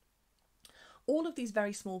here. All of these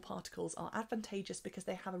very small particles are advantageous because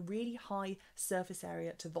they have a really high surface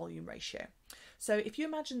area to volume ratio. So if you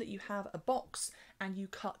imagine that you have a box and you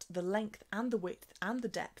cut the length and the width and the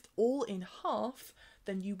depth all in half,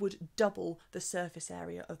 then you would double the surface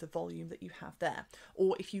area of the volume that you have there.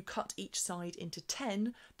 Or if you cut each side into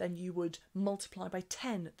 10, then you would multiply by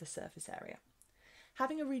 10 the surface area.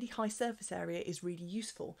 Having a really high surface area is really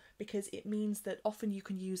useful because it means that often you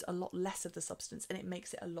can use a lot less of the substance and it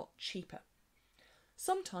makes it a lot cheaper.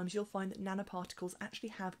 Sometimes you'll find that nanoparticles actually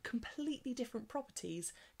have completely different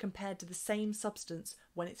properties compared to the same substance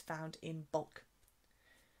when it's found in bulk.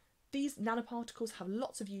 These nanoparticles have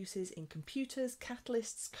lots of uses in computers,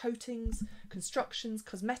 catalysts, coatings, constructions,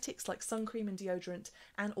 cosmetics like sun cream and deodorant,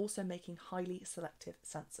 and also making highly selective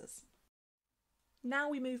sensors. Now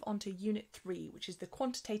we move on to Unit 3, which is the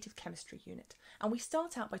Quantitative Chemistry unit, and we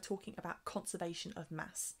start out by talking about conservation of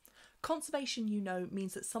mass. Conservation, you know,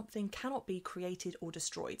 means that something cannot be created or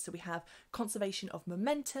destroyed. So we have conservation of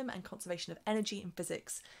momentum and conservation of energy in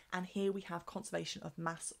physics, and here we have conservation of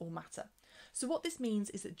mass or matter. So what this means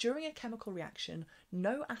is that during a chemical reaction,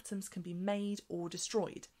 no atoms can be made or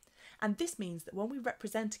destroyed. And this means that when we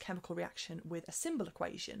represent a chemical reaction with a symbol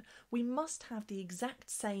equation, we must have the exact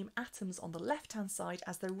same atoms on the left-hand side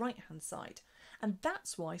as the right-hand side. And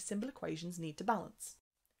that's why symbol equations need to balance.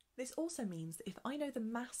 This also means that if I know the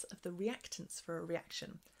mass of the reactants for a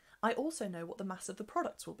reaction, I also know what the mass of the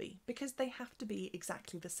products will be, because they have to be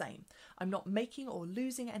exactly the same. I'm not making or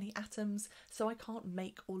losing any atoms, so I can't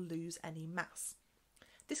make or lose any mass.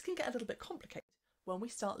 This can get a little bit complicated when we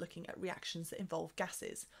start looking at reactions that involve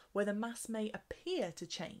gases, where the mass may appear to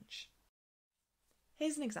change.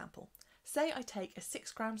 Here's an example. Say I take a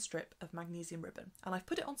 6-gram strip of magnesium ribbon and I've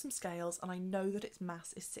put it on some scales and I know that its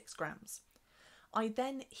mass is 6 grams. I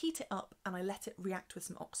then heat it up and I let it react with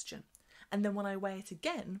some oxygen. And then when I weigh it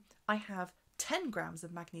again, I have 10 grams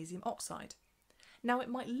of magnesium oxide. Now it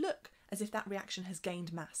might look as if that reaction has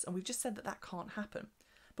gained mass, and we've just said that that can't happen.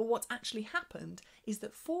 But what's actually happened is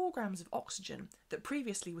that 4 grams of oxygen that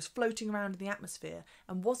previously was floating around in the atmosphere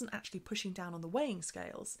and wasn't actually pushing down on the weighing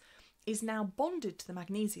scales is now bonded to the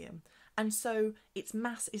magnesium, and so its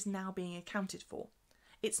mass is now being accounted for.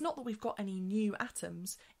 It's not that we've got any new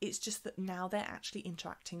atoms, it's just that now they're actually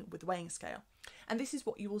interacting with the weighing scale. And this is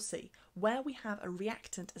what you will see. Where we have a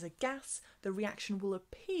reactant as a gas, the reaction will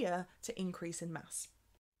appear to increase in mass.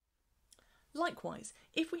 Likewise,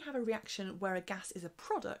 if we have a reaction where a gas is a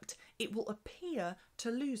product, it will appear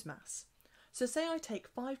to lose mass. So say I take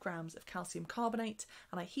 5 grams of calcium carbonate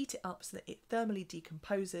and I heat it up so that it thermally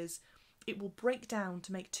decomposes. It will break down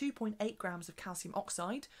to make 2.8 grams of calcium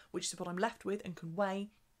oxide, which is what I'm left with and can weigh,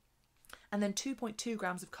 and then 2.2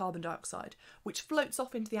 grams of carbon dioxide, which floats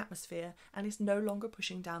off into the atmosphere and is no longer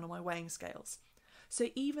pushing down on my weighing scales. So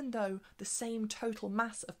even though the same total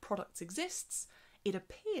mass of products exists, it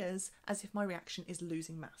appears as if my reaction is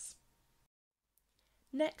losing mass.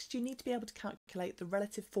 Next, you need to be able to calculate the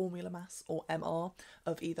relative formula mass, or MR,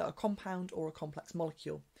 of either a compound or a complex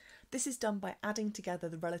molecule. This is done by adding together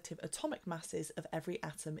the relative atomic masses of every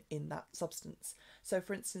atom in that substance. So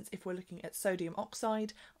for instance, if we're looking at sodium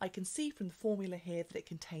oxide, I can see from the formula here that it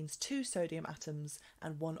contains 2 sodium atoms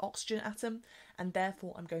and 1 oxygen atom, and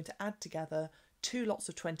therefore I'm going to add together 2 lots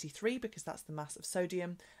of 23 because that's the mass of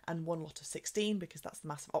sodium, and 1 lot of 16 because that's the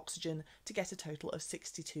mass of oxygen, to get a total of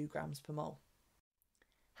 62 grams per mole.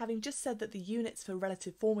 Having just said that the units for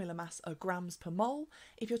relative formula mass are grams per mole,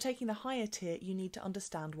 if you're taking the higher tier, you need to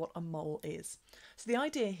understand what a mole is. So the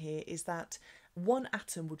idea here is that one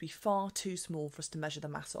atom would be far too small for us to measure the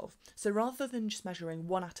mass of. So rather than just measuring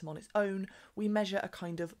one atom on its own, we measure a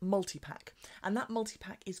kind of multi-pack, and that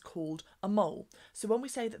multi-pack is called a mole. So when we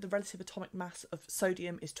say that the relative atomic mass of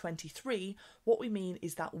sodium is 23, what we mean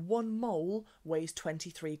is that 1 mole weighs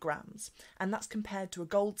 23 grams, and that's compared to a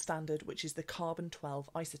gold standard, which is the carbon-12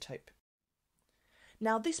 isotope.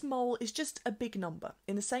 Now this mole is just a big number,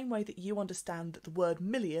 in the same way that you understand that the word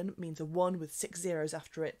million means a 1 with 6 zeros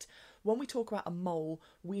after it. When we talk about a mole,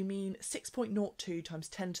 we mean 6.02 times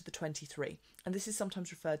 10 to the 23, and this is sometimes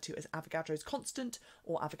referred to as Avogadro's constant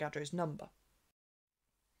or Avogadro's number.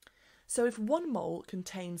 So if 1 mole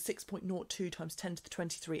contains 6.02 times 10 to the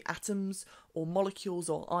 23 atoms, or molecules,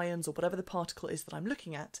 or ions, or whatever the particle is that I'm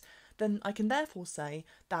looking at, then I can therefore say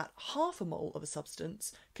that half a mole of a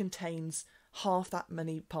substance contains half that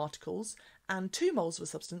many particles, and 2 moles of a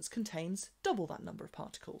substance contains double that number of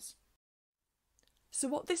particles. So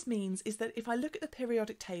what this means is that if I look at the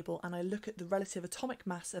periodic table and I look at the relative atomic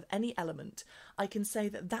mass of any element, I can say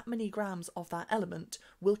that that many grams of that element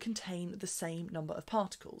will contain the same number of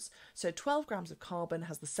particles. So 12 grams of carbon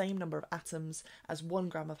has the same number of atoms as 1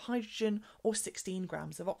 gram of hydrogen or 16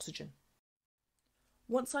 grams of oxygen.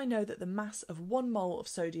 Once I know that the mass of 1 mole of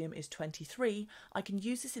sodium is 23, I can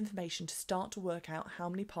use this information to start to work out how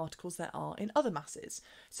many particles there are in other masses.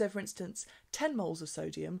 So for instance, 10 moles of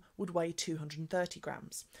sodium would weigh 230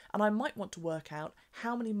 grams, and I might want to work out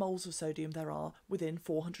how many moles of sodium there are within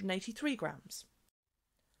 483 grams.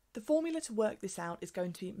 The formula to work this out is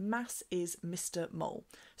going to be mass is Mr. Mole.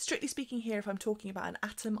 Strictly speaking here, if I'm talking about an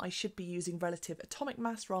atom, I should be using relative atomic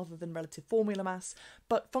mass rather than relative formula mass,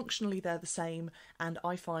 but functionally they're the same, and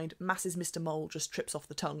I find mass is Mr. Mole just trips off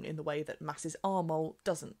the tongue in the way that mass is R mole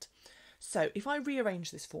doesn't. So if I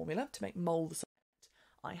rearrange this formula to make mole the subject,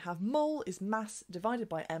 I have mole is mass divided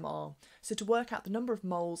by mR. So to work out the number of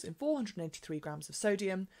moles in 483 grams of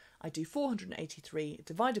sodium, I do 483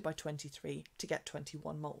 divided by 23 to get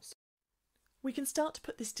 21 moles. We can start to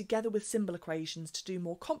put this together with symbol equations to do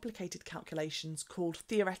more complicated calculations called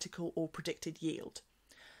theoretical or predicted yield.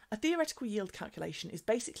 A theoretical yield calculation is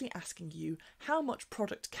basically asking you how much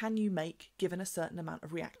product can you make given a certain amount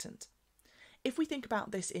of reactant. If we think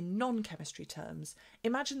about this in non-chemistry terms,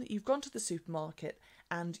 imagine that you've gone to the supermarket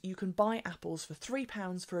and you can buy apples for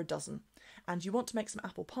 £3 for a dozen, and you want to make some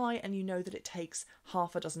apple pie and you know that it takes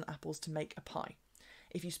half a dozen apples to make a pie.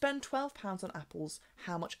 If you spend £12 on apples,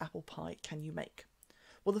 how much apple pie can you make?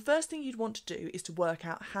 Well, the first thing you'd want to do is to work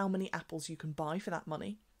out how many apples you can buy for that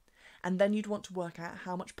money, and then you'd want to work out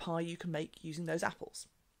how much pie you can make using those apples.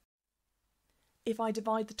 If I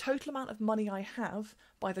divide the total amount of money I have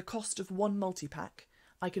by the cost of one multi-pack,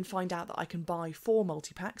 I can find out that I can buy 4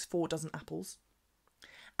 multi-packs, 4 dozen apples.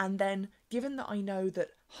 And then, given that I know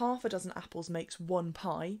that half a dozen apples makes 1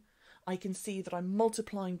 pie, I can see that I'm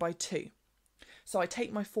multiplying by 2. So I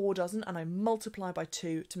take my 4 dozen and I multiply by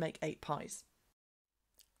 2 to make 8 pies.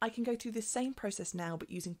 I can go through this same process now but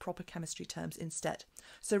using proper chemistry terms instead.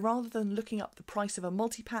 So rather than looking up the price of a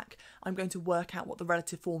multi-pack, I'm going to work out what the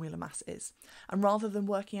relative formula mass is. And rather than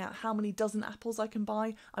working out how many dozen apples I can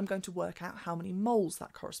buy, I'm going to work out how many moles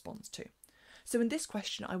that corresponds to. So in this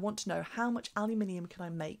question, I want to know how much aluminium can I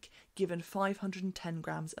make given 510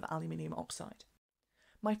 grams of aluminium oxide.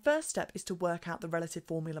 My first step is to work out the relative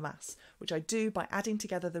formula mass, which I do by adding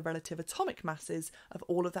together the relative atomic masses of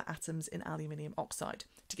all of the atoms in aluminium oxide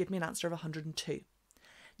to give me an answer of 102.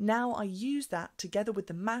 Now I use that together with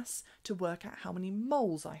the mass to work out how many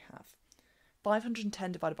moles I have.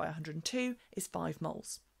 510 divided by 102 is 5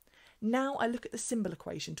 moles. Now I look at the symbol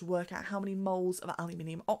equation to work out how many moles of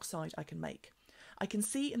aluminium oxide I can make. I can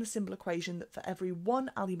see in the symbol equation that for every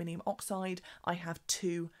 1 aluminium oxide, I have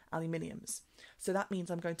 2 aluminiums. So that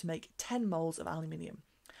means I'm going to make 10 moles of aluminium.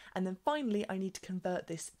 And then finally, I need to convert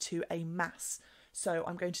this to a mass. So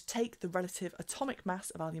I'm going to take the relative atomic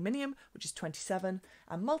mass of aluminium, which is 27,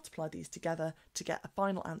 and multiply these together to get a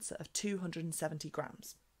final answer of 270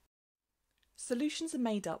 grams. Solutions are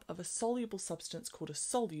made up of a soluble substance called a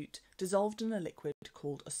solute dissolved in a liquid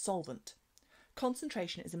called a solvent.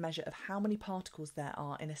 Concentration is a measure of how many particles there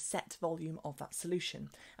are in a set volume of that solution,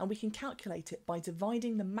 and we can calculate it by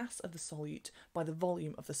dividing the mass of the solute by the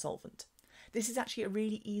volume of the solvent. This is actually a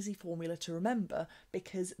really easy formula to remember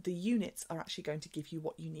because the units are actually going to give you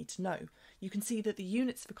what you need to know. You can see that the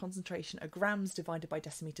units for concentration are grams divided by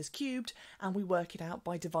decimeters cubed, and we work it out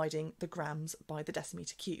by dividing the grams by the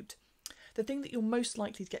decimeter cubed. The thing that you're most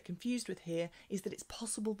likely to get confused with here is that it's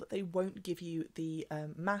possible that they won't give you the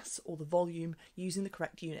mass or the volume using the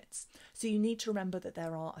correct units. So you need to remember that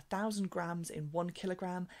there are 1,000 grams in 1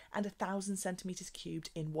 kilogram and 1,000 centimetres cubed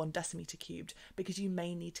in 1 decimeter cubed, because you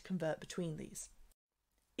may need to convert between these.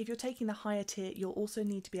 If you're taking the higher tier, you'll also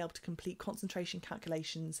need to be able to complete concentration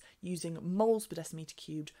calculations using moles per decimeter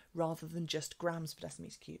cubed rather than just grams per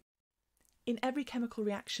decimeter cubed. In every chemical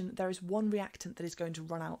reaction, there is one reactant that is going to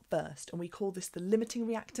run out first, and we call this the limiting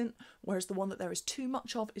reactant, whereas the one that there is too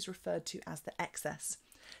much of is referred to as the excess.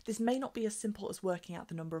 This may not be as simple as working out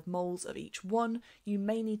the number of moles of each one. You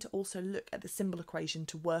may need to also look at the symbol equation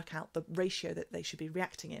to work out the ratio that they should be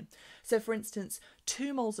reacting in. So for instance,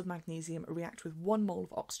 2 moles of magnesium react with 1 mole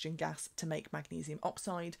of oxygen gas to make magnesium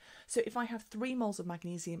oxide. So if I have 3 moles of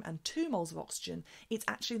magnesium and 2 moles of oxygen, it's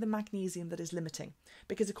actually the magnesium that is limiting,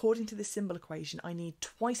 because according to this symbol equation, I need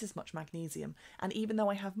twice as much magnesium, and even though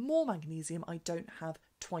I have more magnesium, I don't have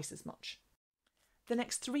twice as much. The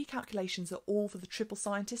next 3 calculations are all for the triple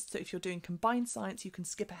scientists, so if you're doing combined science, you can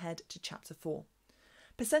skip ahead to chapter 4.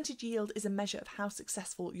 Percentage yield is a measure of how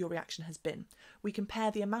successful your reaction has been. We compare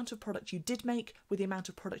the amount of product you did make with the amount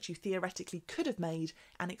of product you theoretically could have made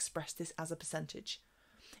and express this as a percentage.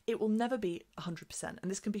 It will never be 100%, and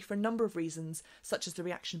this can be for a number of reasons, such as the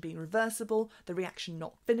reaction being reversible, the reaction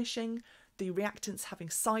not finishing, the reactants having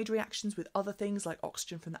side reactions with other things like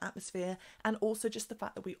oxygen from the atmosphere, and also just the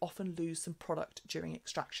fact that we often lose some product during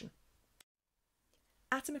extraction.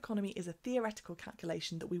 Atom economy is a theoretical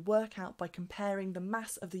calculation that we work out by comparing the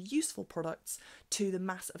mass of the useful products to the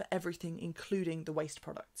mass of everything, including the waste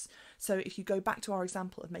products. So if you go back to our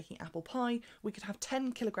example of making apple pie, we could have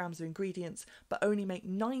 10 kilograms of ingredients but only make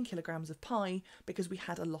 9 kilograms of pie because we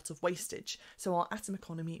had a lot of wastage. So our atom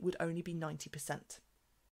economy would only be 90%.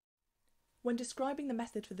 When describing the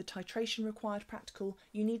method for the titration required practical,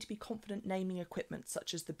 you need to be confident naming equipment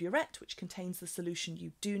such as the burette, which contains the solution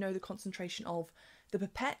you do know the concentration of, the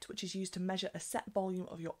pipette, which is used to measure a set volume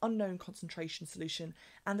of your unknown concentration solution,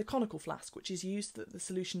 and the conical flask, which is used so that the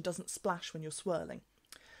solution doesn't splash when you're swirling.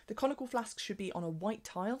 The conical flask should be on a white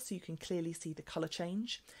tile so you can clearly see the colour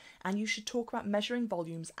change, and you should talk about measuring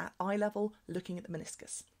volumes at eye level, looking at the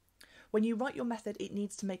meniscus. When you write your method, it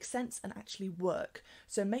needs to make sense and actually work,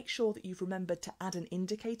 so make sure that you've remembered to add an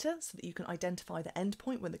indicator so that you can identify the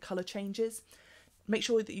endpoint when the colour changes. Make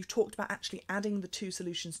sure that you've talked about actually adding the 2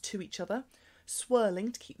 solutions to each other,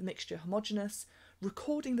 swirling to keep the mixture homogeneous,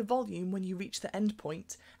 recording the volume when you reach the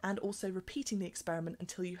endpoint, and also repeating the experiment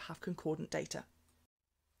until you have concordant data.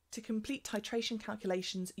 To complete titration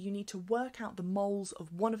calculations, you need to work out the moles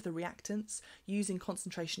of one of the reactants using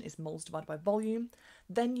concentration is moles divided by volume,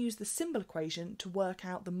 then use the symbol equation to work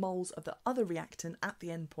out the moles of the other reactant at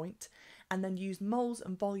the end point, and then use moles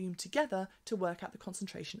and volume together to work out the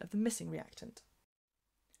concentration of the missing reactant.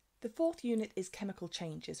 The fourth unit is chemical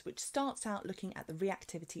changes, which starts out looking at the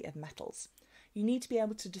reactivity of metals. You need to be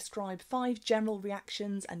able to describe 5 general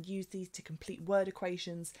reactions and use these to complete word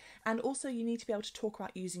equations, and also you need to be able to talk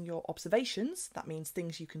about using your observations, that means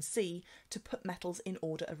things you can see, to put metals in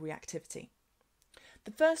order of reactivity.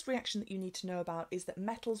 The first reaction that you need to know about is that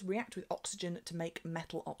metals react with oxygen to make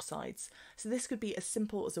metal oxides. So this could be as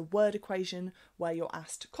simple as a word equation where you're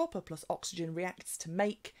asked copper plus oxygen reacts to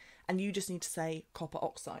make, and you just need to say copper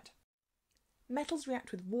oxide. Metals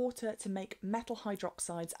react with water to make metal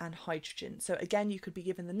hydroxides and hydrogen. So again, you could be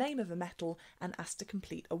given the name of a metal and asked to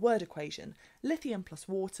complete a word equation. Lithium plus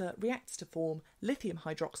water reacts to form lithium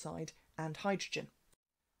hydroxide and hydrogen.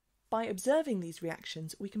 By observing these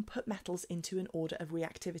reactions, we can put metals into an order of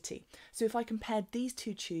reactivity. So if I compared these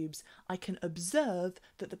two tubes, I can observe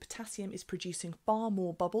that the potassium is producing far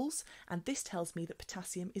more bubbles, and this tells me that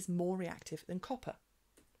potassium is more reactive than copper.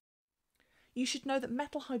 You should know that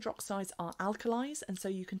metal hydroxides are alkalis, and so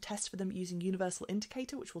you can test for them using universal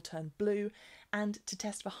indicator, which will turn blue, and to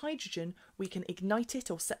test for hydrogen, we can ignite it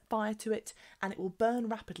or set fire to it, and it will burn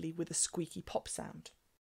rapidly with a squeaky pop sound.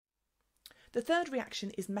 The third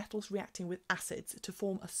reaction is metals reacting with acids to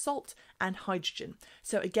form a salt and hydrogen.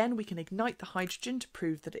 So again, we can ignite the hydrogen to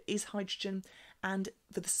prove that it is hydrogen, and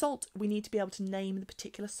for the salt, we need to be able to name the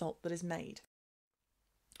particular salt that is made.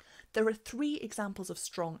 There are 3 examples of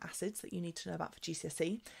strong acids that you need to know about for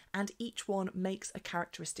GCSE, and each one makes a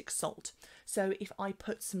characteristic salt. So if I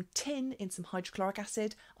put some tin in some hydrochloric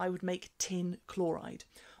acid, I would make tin chloride.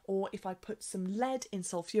 Or if I put some lead in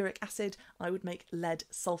sulfuric acid, I would make lead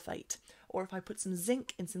sulfate. Or if I put some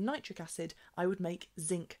zinc in some nitric acid, I would make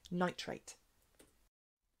zinc nitrate.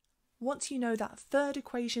 Once you know that third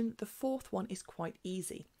equation, the fourth one is quite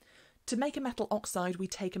easy. To make a metal oxide, we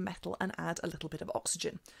take a metal and add a little bit of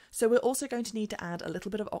oxygen. So we're also going to need to add a little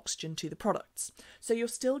bit of oxygen to the products. So you're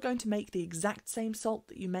still going to make the exact same salt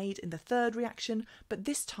that you made in the third reaction, but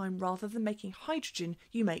this time rather than making hydrogen,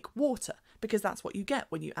 you make water, because that's what you get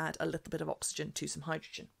when you add a little bit of oxygen to some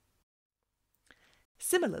hydrogen.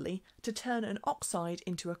 Similarly, to turn an oxide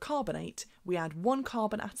into a carbonate, we add 1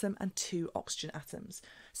 carbon atom and 2 oxygen atoms.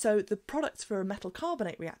 So the products for a metal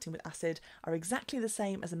carbonate reacting with acid are exactly the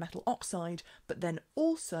same as a metal oxide, but then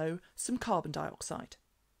also some carbon dioxide.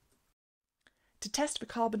 To test for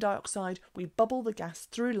carbon dioxide, we bubble the gas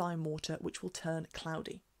through lime water, which will turn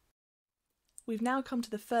cloudy. We've now come to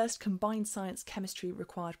the first combined science chemistry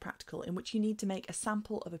required practical, in which you need to make a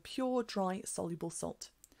sample of a pure, dry, soluble salt.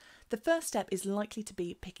 The first step is likely to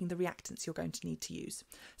be picking the reactants you're going to need to use.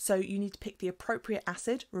 So you need to pick the appropriate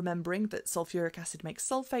acid, remembering that sulfuric acid makes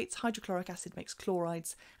sulfates, hydrochloric acid makes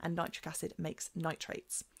chlorides, and nitric acid makes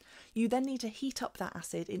nitrates. You then need to heat up that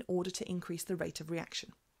acid in order to increase the rate of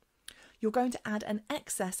reaction. You're going to add an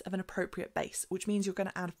excess of an appropriate base, which means you're going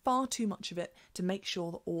to add far too much of it to make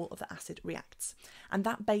sure that all of the acid reacts. And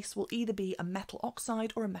that base will either be a metal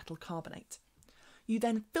oxide or a metal carbonate. You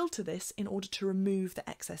then filter this in order to remove the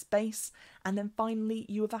excess base, and then finally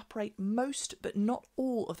you evaporate most but not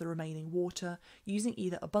all of the remaining water using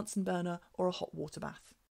either a Bunsen burner or a hot water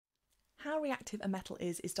bath. How reactive a metal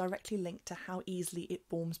is directly linked to how easily it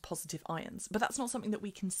forms positive ions, but that's not something that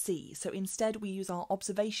we can see, so instead we use our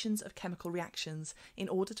observations of chemical reactions in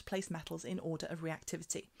order to place metals in order of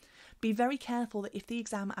reactivity. Be very careful that if the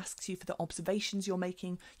exam asks you for the observations you're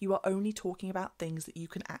making, you are only talking about things that you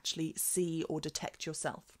can actually see or detect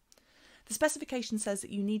yourself. The specification says that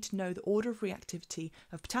you need to know the order of reactivity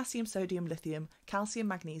of potassium, sodium, lithium, calcium,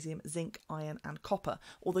 magnesium, zinc, iron and copper,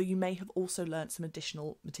 although you may have also learnt some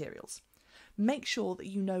additional materials. Make sure that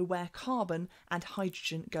you know where carbon and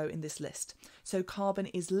hydrogen go in this list. So carbon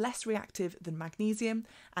is less reactive than magnesium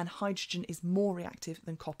and hydrogen is more reactive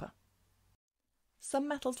than copper. Some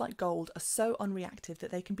metals like gold are so unreactive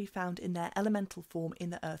that they can be found in their elemental form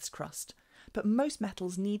in the Earth's crust, but most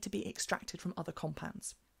metals need to be extracted from other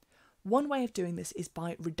compounds. One way of doing this is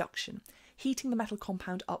by reduction, heating the metal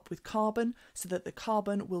compound up with carbon so that the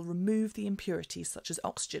carbon will remove the impurities such as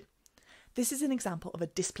oxygen. This is an example of a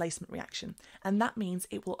displacement reaction, and that means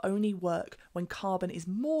it will only work when carbon is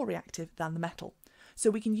more reactive than the metal.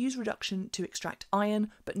 So we can use reduction to extract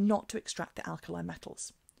iron, but not to extract the alkali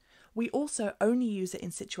metals. We also only use it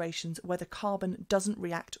in situations where the carbon doesn't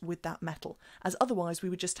react with that metal, as otherwise we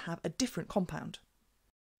would just have a different compound.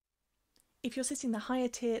 If you're sitting the higher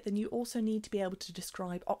tier, then you also need to be able to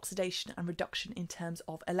describe oxidation and reduction in terms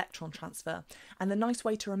of electron transfer. And the nice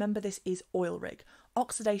way to remember this is oil rig.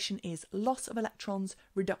 Oxidation is loss of electrons,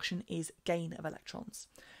 reduction is gain of electrons.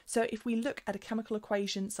 So if we look at a chemical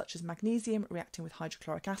equation such as magnesium reacting with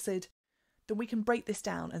hydrochloric acid, then we can break this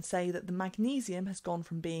down and say that the magnesium has gone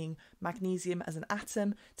from being magnesium as an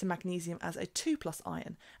atom to magnesium as a 2+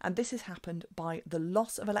 ion. And this has happened by the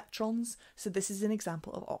loss of electrons, so this is an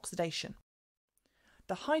example of oxidation.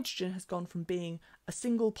 The hydrogen has gone from being a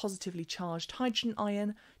single positively charged hydrogen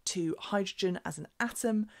ion to hydrogen as an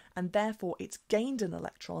atom, and therefore it's gained an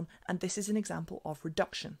electron, and this is an example of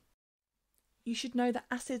reduction. You should know that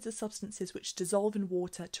acids are substances which dissolve in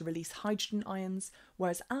water to release hydrogen ions,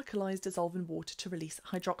 whereas alkalis dissolve in water to release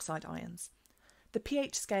hydroxide ions. The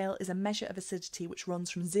pH scale is a measure of acidity which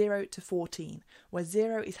runs from 0 to 14, where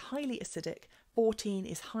 0 is highly acidic, 14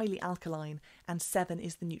 is highly alkaline, and 7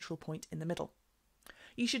 is the neutral point in the middle.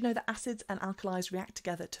 You should know that acids and alkalis react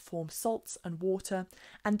together to form salts and water,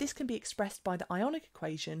 and this can be expressed by the ionic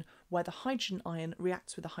equation where the hydrogen ion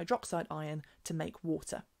reacts with the hydroxide ion to make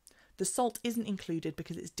water. The salt isn't included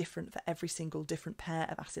because it's different for every single different pair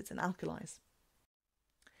of acids and alkalis.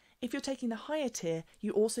 If you're taking the higher tier,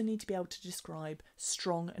 you also need to be able to describe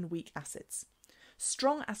strong and weak acids.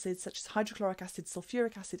 Strong acids such as hydrochloric acid,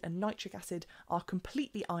 sulfuric acid and nitric acid are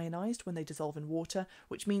completely ionised when they dissolve in water,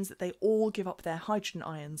 which means that they all give up their hydrogen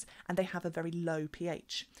ions and they have a very low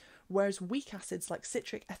pH. Whereas weak acids like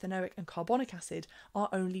citric, ethanoic and carbonic acid are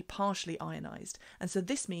only partially ionised, and so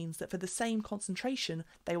this means that for the same concentration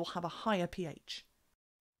they will have a higher pH.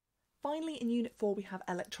 Finally, in Unit 4 we have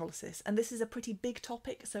electrolysis, and this is a pretty big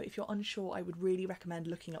topic, so if you're unsure I would really recommend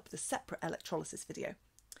looking up the separate electrolysis video.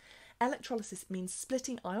 Electrolysis means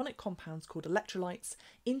splitting ionic compounds called electrolytes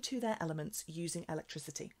into their elements using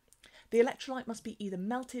electricity. The electrolyte must be either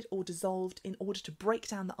melted or dissolved in order to break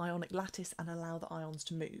down the ionic lattice and allow the ions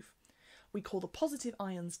to move. We call the positive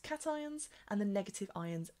ions cations and the negative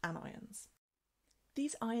ions anions.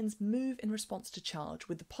 These ions move in response to charge,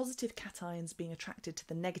 with the positive cations being attracted to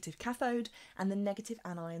the negative cathode and the negative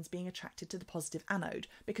anions being attracted to the positive anode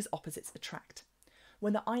because opposites attract.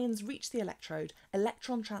 When the ions reach the electrode,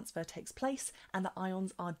 electron transfer takes place and the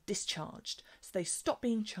ions are discharged, so they stop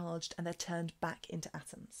being charged and they're turned back into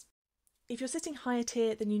atoms. If you're sitting higher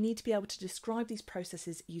tier, then you need to be able to describe these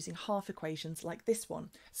processes using half equations like this one.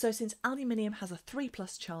 So since aluminium has a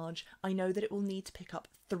 3+ charge, I know that it will need to pick up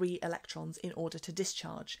 3 electrons in order to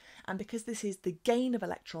discharge, and because this is the gain of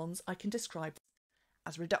electrons, I can describe this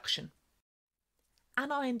as reduction.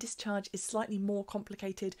 Anion discharge is slightly more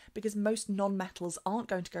complicated because most non-metals aren't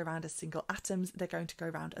going to go around as single atoms, they're going to go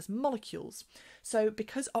around as molecules. So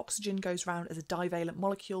because oxygen goes around as a divalent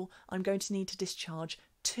molecule, I'm going to need to discharge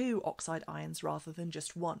 2 oxide ions rather than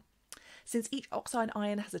just 1. Since each oxide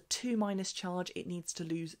ion has a 2- charge, it needs to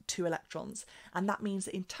lose 2 electrons, and that means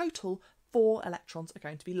that in total 4 electrons are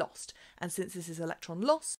going to be lost, and since this is electron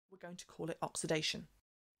loss, we're going to call it oxidation.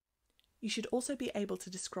 You should also be able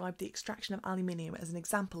to describe the extraction of aluminium as an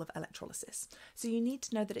example of electrolysis. So you need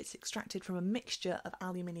to know that it's extracted from a mixture of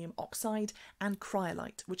aluminium oxide and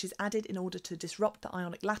cryolite, which is added in order to disrupt the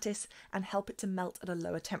ionic lattice and help it to melt at a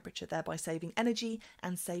lower temperature, thereby saving energy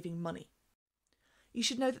and saving money. You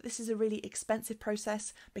should know that this is a really expensive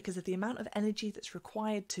process because of the amount of energy that's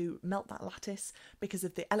required to melt that lattice, because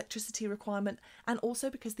of the electricity requirement, and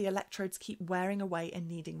also because the electrodes keep wearing away and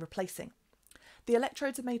needing replacing. The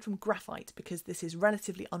electrodes are made from graphite because this is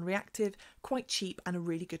relatively unreactive, quite cheap and a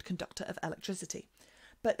really good conductor of electricity.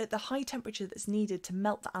 But at the high temperature that's needed to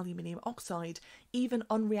melt the aluminium oxide, even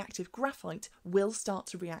unreactive graphite will start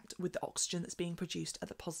to react with the oxygen that's being produced at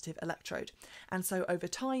the positive electrode. And so over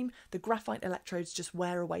time, the graphite electrodes just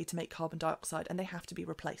wear away to make carbon dioxide and they have to be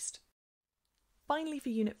replaced. Finally, for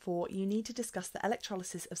Unit 4, you need to discuss the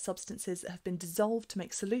electrolysis of substances that have been dissolved to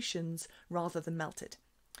make solutions rather than melted.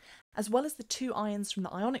 As well as the 2 ions from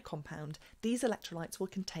the ionic compound, these electrolytes will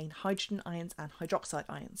contain hydrogen ions and hydroxide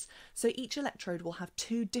ions, so each electrode will have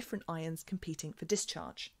 2 different ions competing for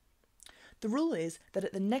discharge. The rule is that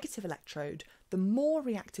at the negative electrode, the more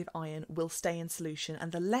reactive ion will stay in solution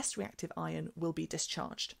and the less reactive ion will be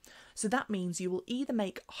discharged. So that means you will either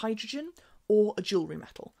make hydrogen or a jewellery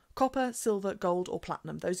metal, copper, silver, gold or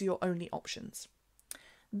platinum. Those are your only options.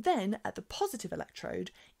 Then, at the positive electrode,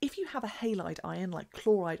 if you have a halide ion like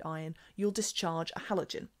chloride ion, you'll discharge a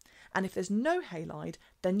halogen. And if there's no halide,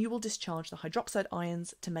 then you will discharge the hydroxide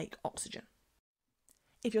ions to make oxygen.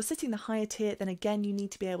 If you're sitting the higher tier, then again you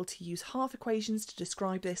need to be able to use half equations to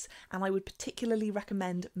describe this, and I would particularly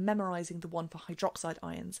recommend memorising the one for hydroxide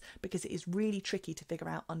ions because it is really tricky to figure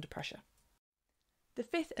out under pressure. The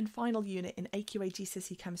fifth and final unit in AQA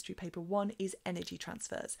GCSE Chemistry Paper 1 is energy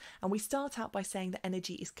transfers, and we start out by saying that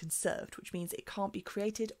energy is conserved, which means it can't be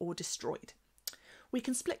created or destroyed. We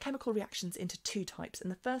can split chemical reactions into two types, and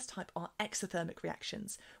the first type are exothermic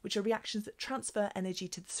reactions, which are reactions that transfer energy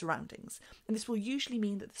to the surroundings, and this will usually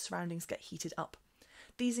mean that the surroundings get heated up.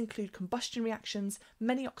 These include combustion reactions,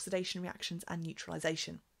 many oxidation reactions, and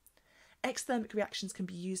neutralisation. Exothermic reactions can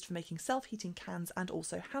be used for making self-heating cans and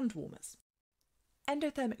also hand warmers.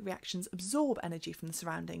 Endothermic reactions absorb energy from the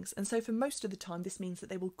surroundings, and so for most of the time this means that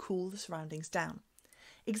they will cool the surroundings down.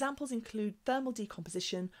 Examples include thermal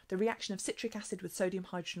decomposition, the reaction of citric acid with sodium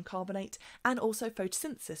hydrogen carbonate, and also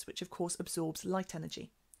photosynthesis, which of course absorbs light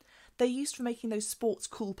energy. They're used for making those sports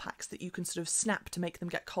cool packs that you can sort of snap to make them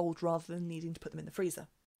get cold rather than needing to put them in the freezer.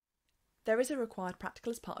 There is a required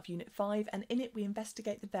practical as part of Unit 5, and in it we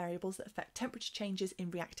investigate the variables that affect temperature changes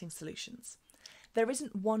in reacting solutions. There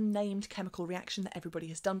isn't one named chemical reaction that everybody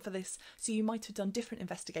has done for this, so you might have done different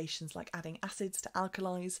investigations like adding acids to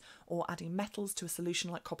alkalis or adding metals to a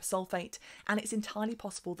solution like copper sulfate, and it's entirely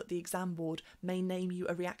possible that the exam board may name you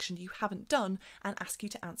a reaction you haven't done and ask you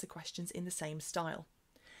to answer questions in the same style.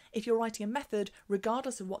 If you're writing a method,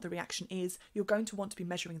 regardless of what the reaction is, you're going to want to be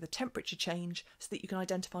measuring the temperature change so that you can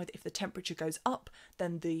identify that if the temperature goes up,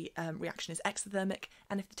 then the reaction is exothermic,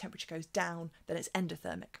 and if the temperature goes down, then it's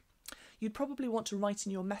endothermic. You'd probably want to write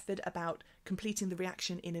in your method about completing the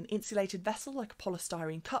reaction in an insulated vessel like a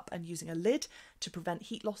polystyrene cup and using a lid to prevent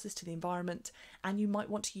heat losses to the environment, and you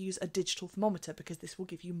might want to use a digital thermometer because this will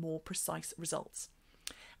give you more precise results.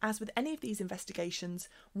 As with any of these investigations,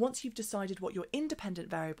 once you've decided what your independent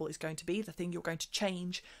variable is going to be, the thing you're going to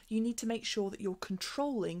change, you need to make sure that you're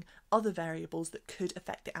controlling other variables that could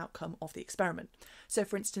affect the outcome of the experiment. So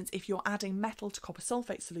for instance, if you're adding metal to copper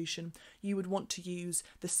sulfate solution, you would want to use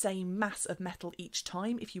the same mass of metal each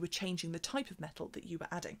time if you were changing the type of metal that you were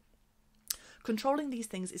adding. Controlling these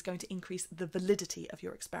things is going to increase the validity of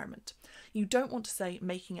your experiment. You don't want to say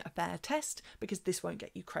making it a fair test because this won't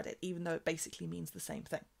get you credit, even though it basically means the same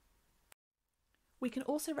thing. We can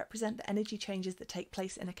also represent the energy changes that take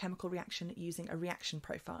place in a chemical reaction using a reaction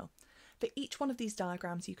profile. For each one of these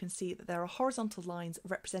diagrams, you can see that there are horizontal lines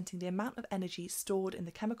representing the amount of energy stored in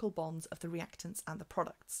the chemical bonds of the reactants and the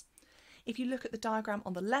products. If you look at the diagram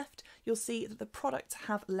on the left, you'll see that the products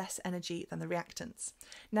have less energy than the reactants.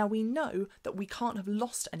 Now we know that we can't have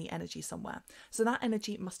lost any energy somewhere, so that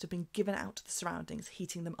energy must have been given out to the surroundings,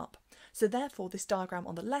 heating them up. So therefore this diagram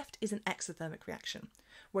on the left is an exothermic reaction,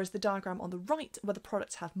 whereas the diagram on the right, where the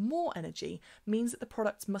products have more energy, means that the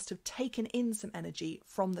products must have taken in some energy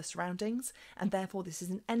from the surroundings, and therefore this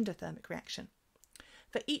is an endothermic reaction.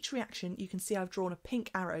 For each reaction, you can see I've drawn a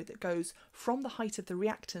pink arrow that goes from the height of the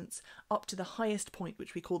reactants up to the highest point,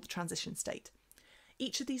 which we call the transition state.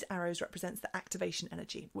 Each of these arrows represents the activation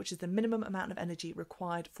energy, which is the minimum amount of energy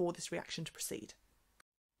required for this reaction to proceed.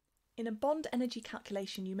 In a bond energy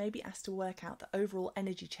calculation, you may be asked to work out the overall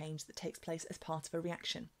energy change that takes place as part of a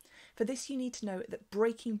reaction. For this, you need to know that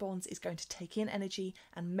breaking bonds is going to take in energy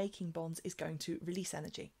and making bonds is going to release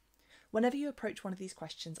energy. Whenever you approach one of these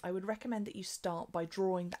questions, I would recommend that you start by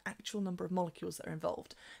drawing the actual number of molecules that are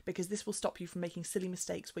involved, because this will stop you from making silly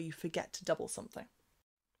mistakes where you forget to double something.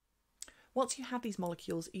 Once you have these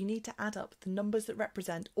molecules, you need to add up the numbers that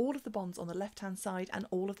represent all of the bonds on the left-hand side and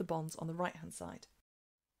all of the bonds on the right-hand side.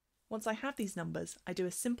 Once I have these numbers, I do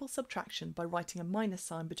a simple subtraction by writing a minus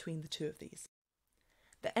sign between the two of these.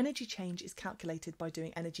 The energy change is calculated by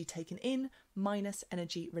doing energy taken in minus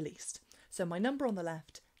energy released. So my number on the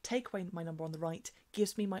left take away my number on the right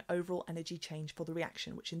gives me my overall energy change for the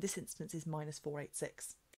reaction, which in this instance is minus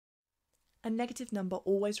 486. A negative number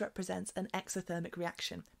always represents an exothermic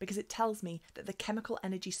reaction because it tells me that the chemical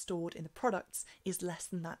energy stored in the products is less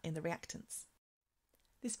than that in the reactants.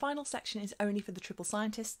 This final section is only for the triple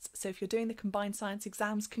scientists, so if you're doing the combined science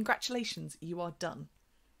exams, congratulations, you are done.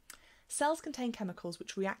 Cells contain chemicals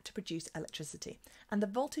which react to produce electricity, and the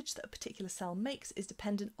voltage that a particular cell makes is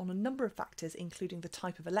dependent on a number of factors, including the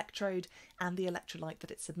type of electrode and the electrolyte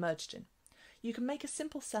that it's submerged in. You can make a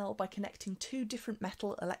simple cell by connecting two different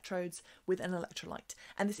metal electrodes with an electrolyte,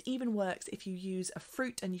 and this even works if you use a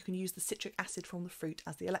fruit and you can use the citric acid from the fruit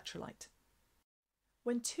as the electrolyte.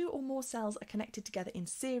 When two or more cells are connected together in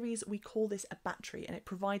series, we call this a battery, and it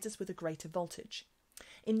provides us with a greater voltage.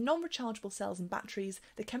 In non-rechargeable cells and batteries,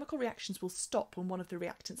 the chemical reactions will stop when one of the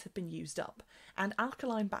reactants have been used up, and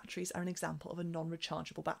alkaline batteries are an example of a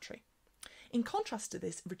non-rechargeable battery. In contrast to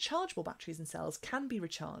this, rechargeable batteries and cells can be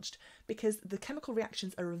recharged because the chemical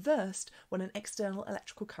reactions are reversed when an external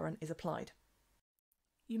electrical current is applied.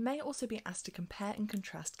 You may also be asked to compare and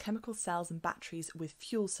contrast chemical cells and batteries with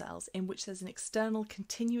fuel cells, in which there's an external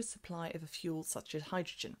continuous supply of a fuel such as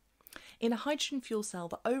hydrogen. In a hydrogen fuel cell,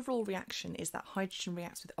 the overall reaction is that hydrogen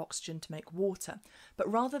reacts with oxygen to make water, but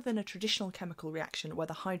rather than a traditional chemical reaction where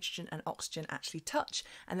the hydrogen and oxygen actually touch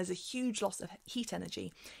and there's a huge loss of heat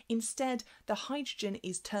energy, instead the hydrogen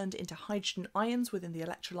is turned into hydrogen ions within the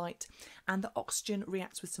electrolyte, and the oxygen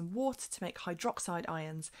reacts with some water to make hydroxide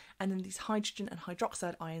ions, and then these hydrogen and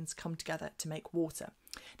hydroxide ions come together to make water.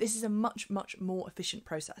 This is a much more efficient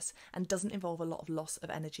process and doesn't involve a lot of loss of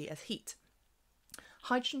energy as heat.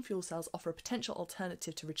 Hydrogen fuel cells offer a potential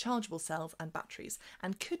alternative to rechargeable cells and batteries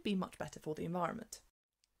and could be much better for the environment.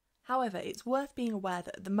 However, it's worth being aware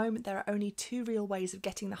that at the moment there are only two real ways of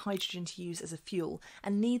getting the hydrogen to use as a fuel,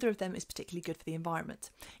 and neither of them is particularly good for the environment.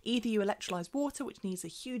 Either you electrolyse water, which needs a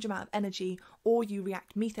huge amount of energy, or you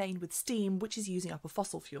react methane with steam, which is using up a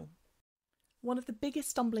fossil fuel. One of the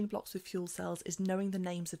biggest stumbling blocks with fuel cells is knowing the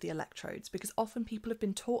names of the electrodes, because often people have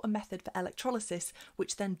been taught a method for electrolysis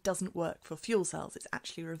which then doesn't work for fuel cells. It's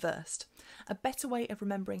actually reversed. A better way of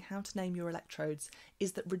remembering how to name your electrodes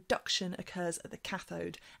is that reduction occurs at the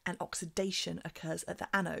cathode and oxidation occurs at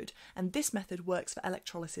the anode, and this method works for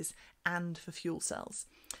electrolysis and for fuel cells.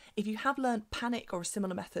 If you have learnt panic or a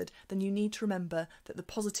similar method, then you need to remember that the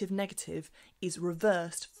positive-negative is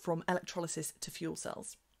reversed from electrolysis to fuel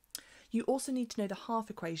cells. You also need to know the half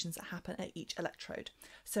equations that happen at each electrode.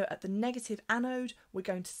 So at the negative anode, we're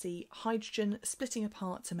going to see hydrogen splitting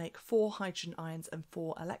apart to make 4 hydrogen ions and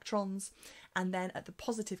 4 electrons. And then at the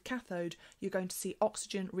positive cathode, you're going to see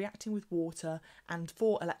oxygen reacting with water and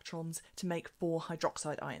 4 electrons to make 4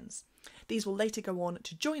 hydroxide ions. These will later go on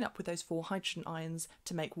to join up with those 4 hydrogen ions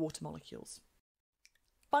to make water molecules.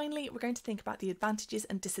 Finally, we're going to think about the advantages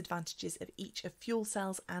and disadvantages of each of fuel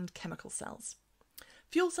cells and chemical cells.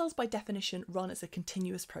 Fuel cells by definition run as a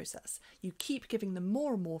continuous process. You keep giving them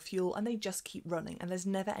more and more fuel and they just keep running, and there's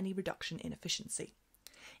never any reduction in efficiency.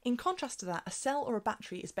 In contrast to that, a cell or a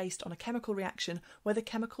battery is based on a chemical reaction where the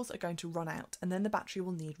chemicals are going to run out and then the battery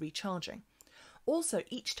will need recharging. Also,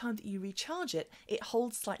 each time that you recharge it, it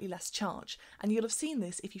holds slightly less charge, and you'll have seen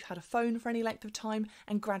this if you've had a phone for any length of time,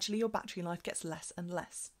 and gradually your battery life gets less and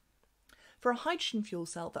less. For a hydrogen fuel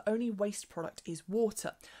cell, the only waste product is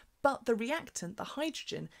water, but the reactant, the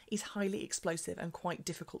hydrogen, is highly explosive and quite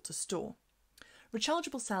difficult to store.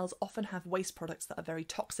 Rechargeable cells often have waste products that are very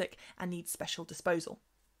toxic and need special disposal.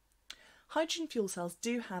 Hydrogen fuel cells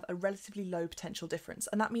do have a relatively low potential difference,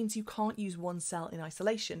 and that means you can't use one cell in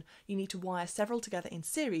isolation. You need to wire several together in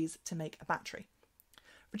series to make a battery.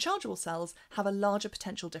 Rechargeable cells have a larger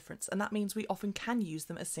potential difference, and that means we often can use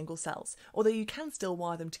them as single cells, although you can still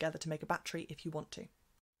wire them together to make a battery if you want to.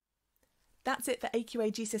 That's it for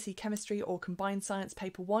AQA GCSE Chemistry or Combined Science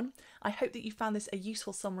Paper 1. I hope that you found this a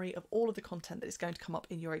useful summary of all of the content that is going to come up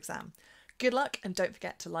in your exam. Good luck, and don't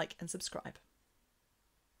forget to like and subscribe.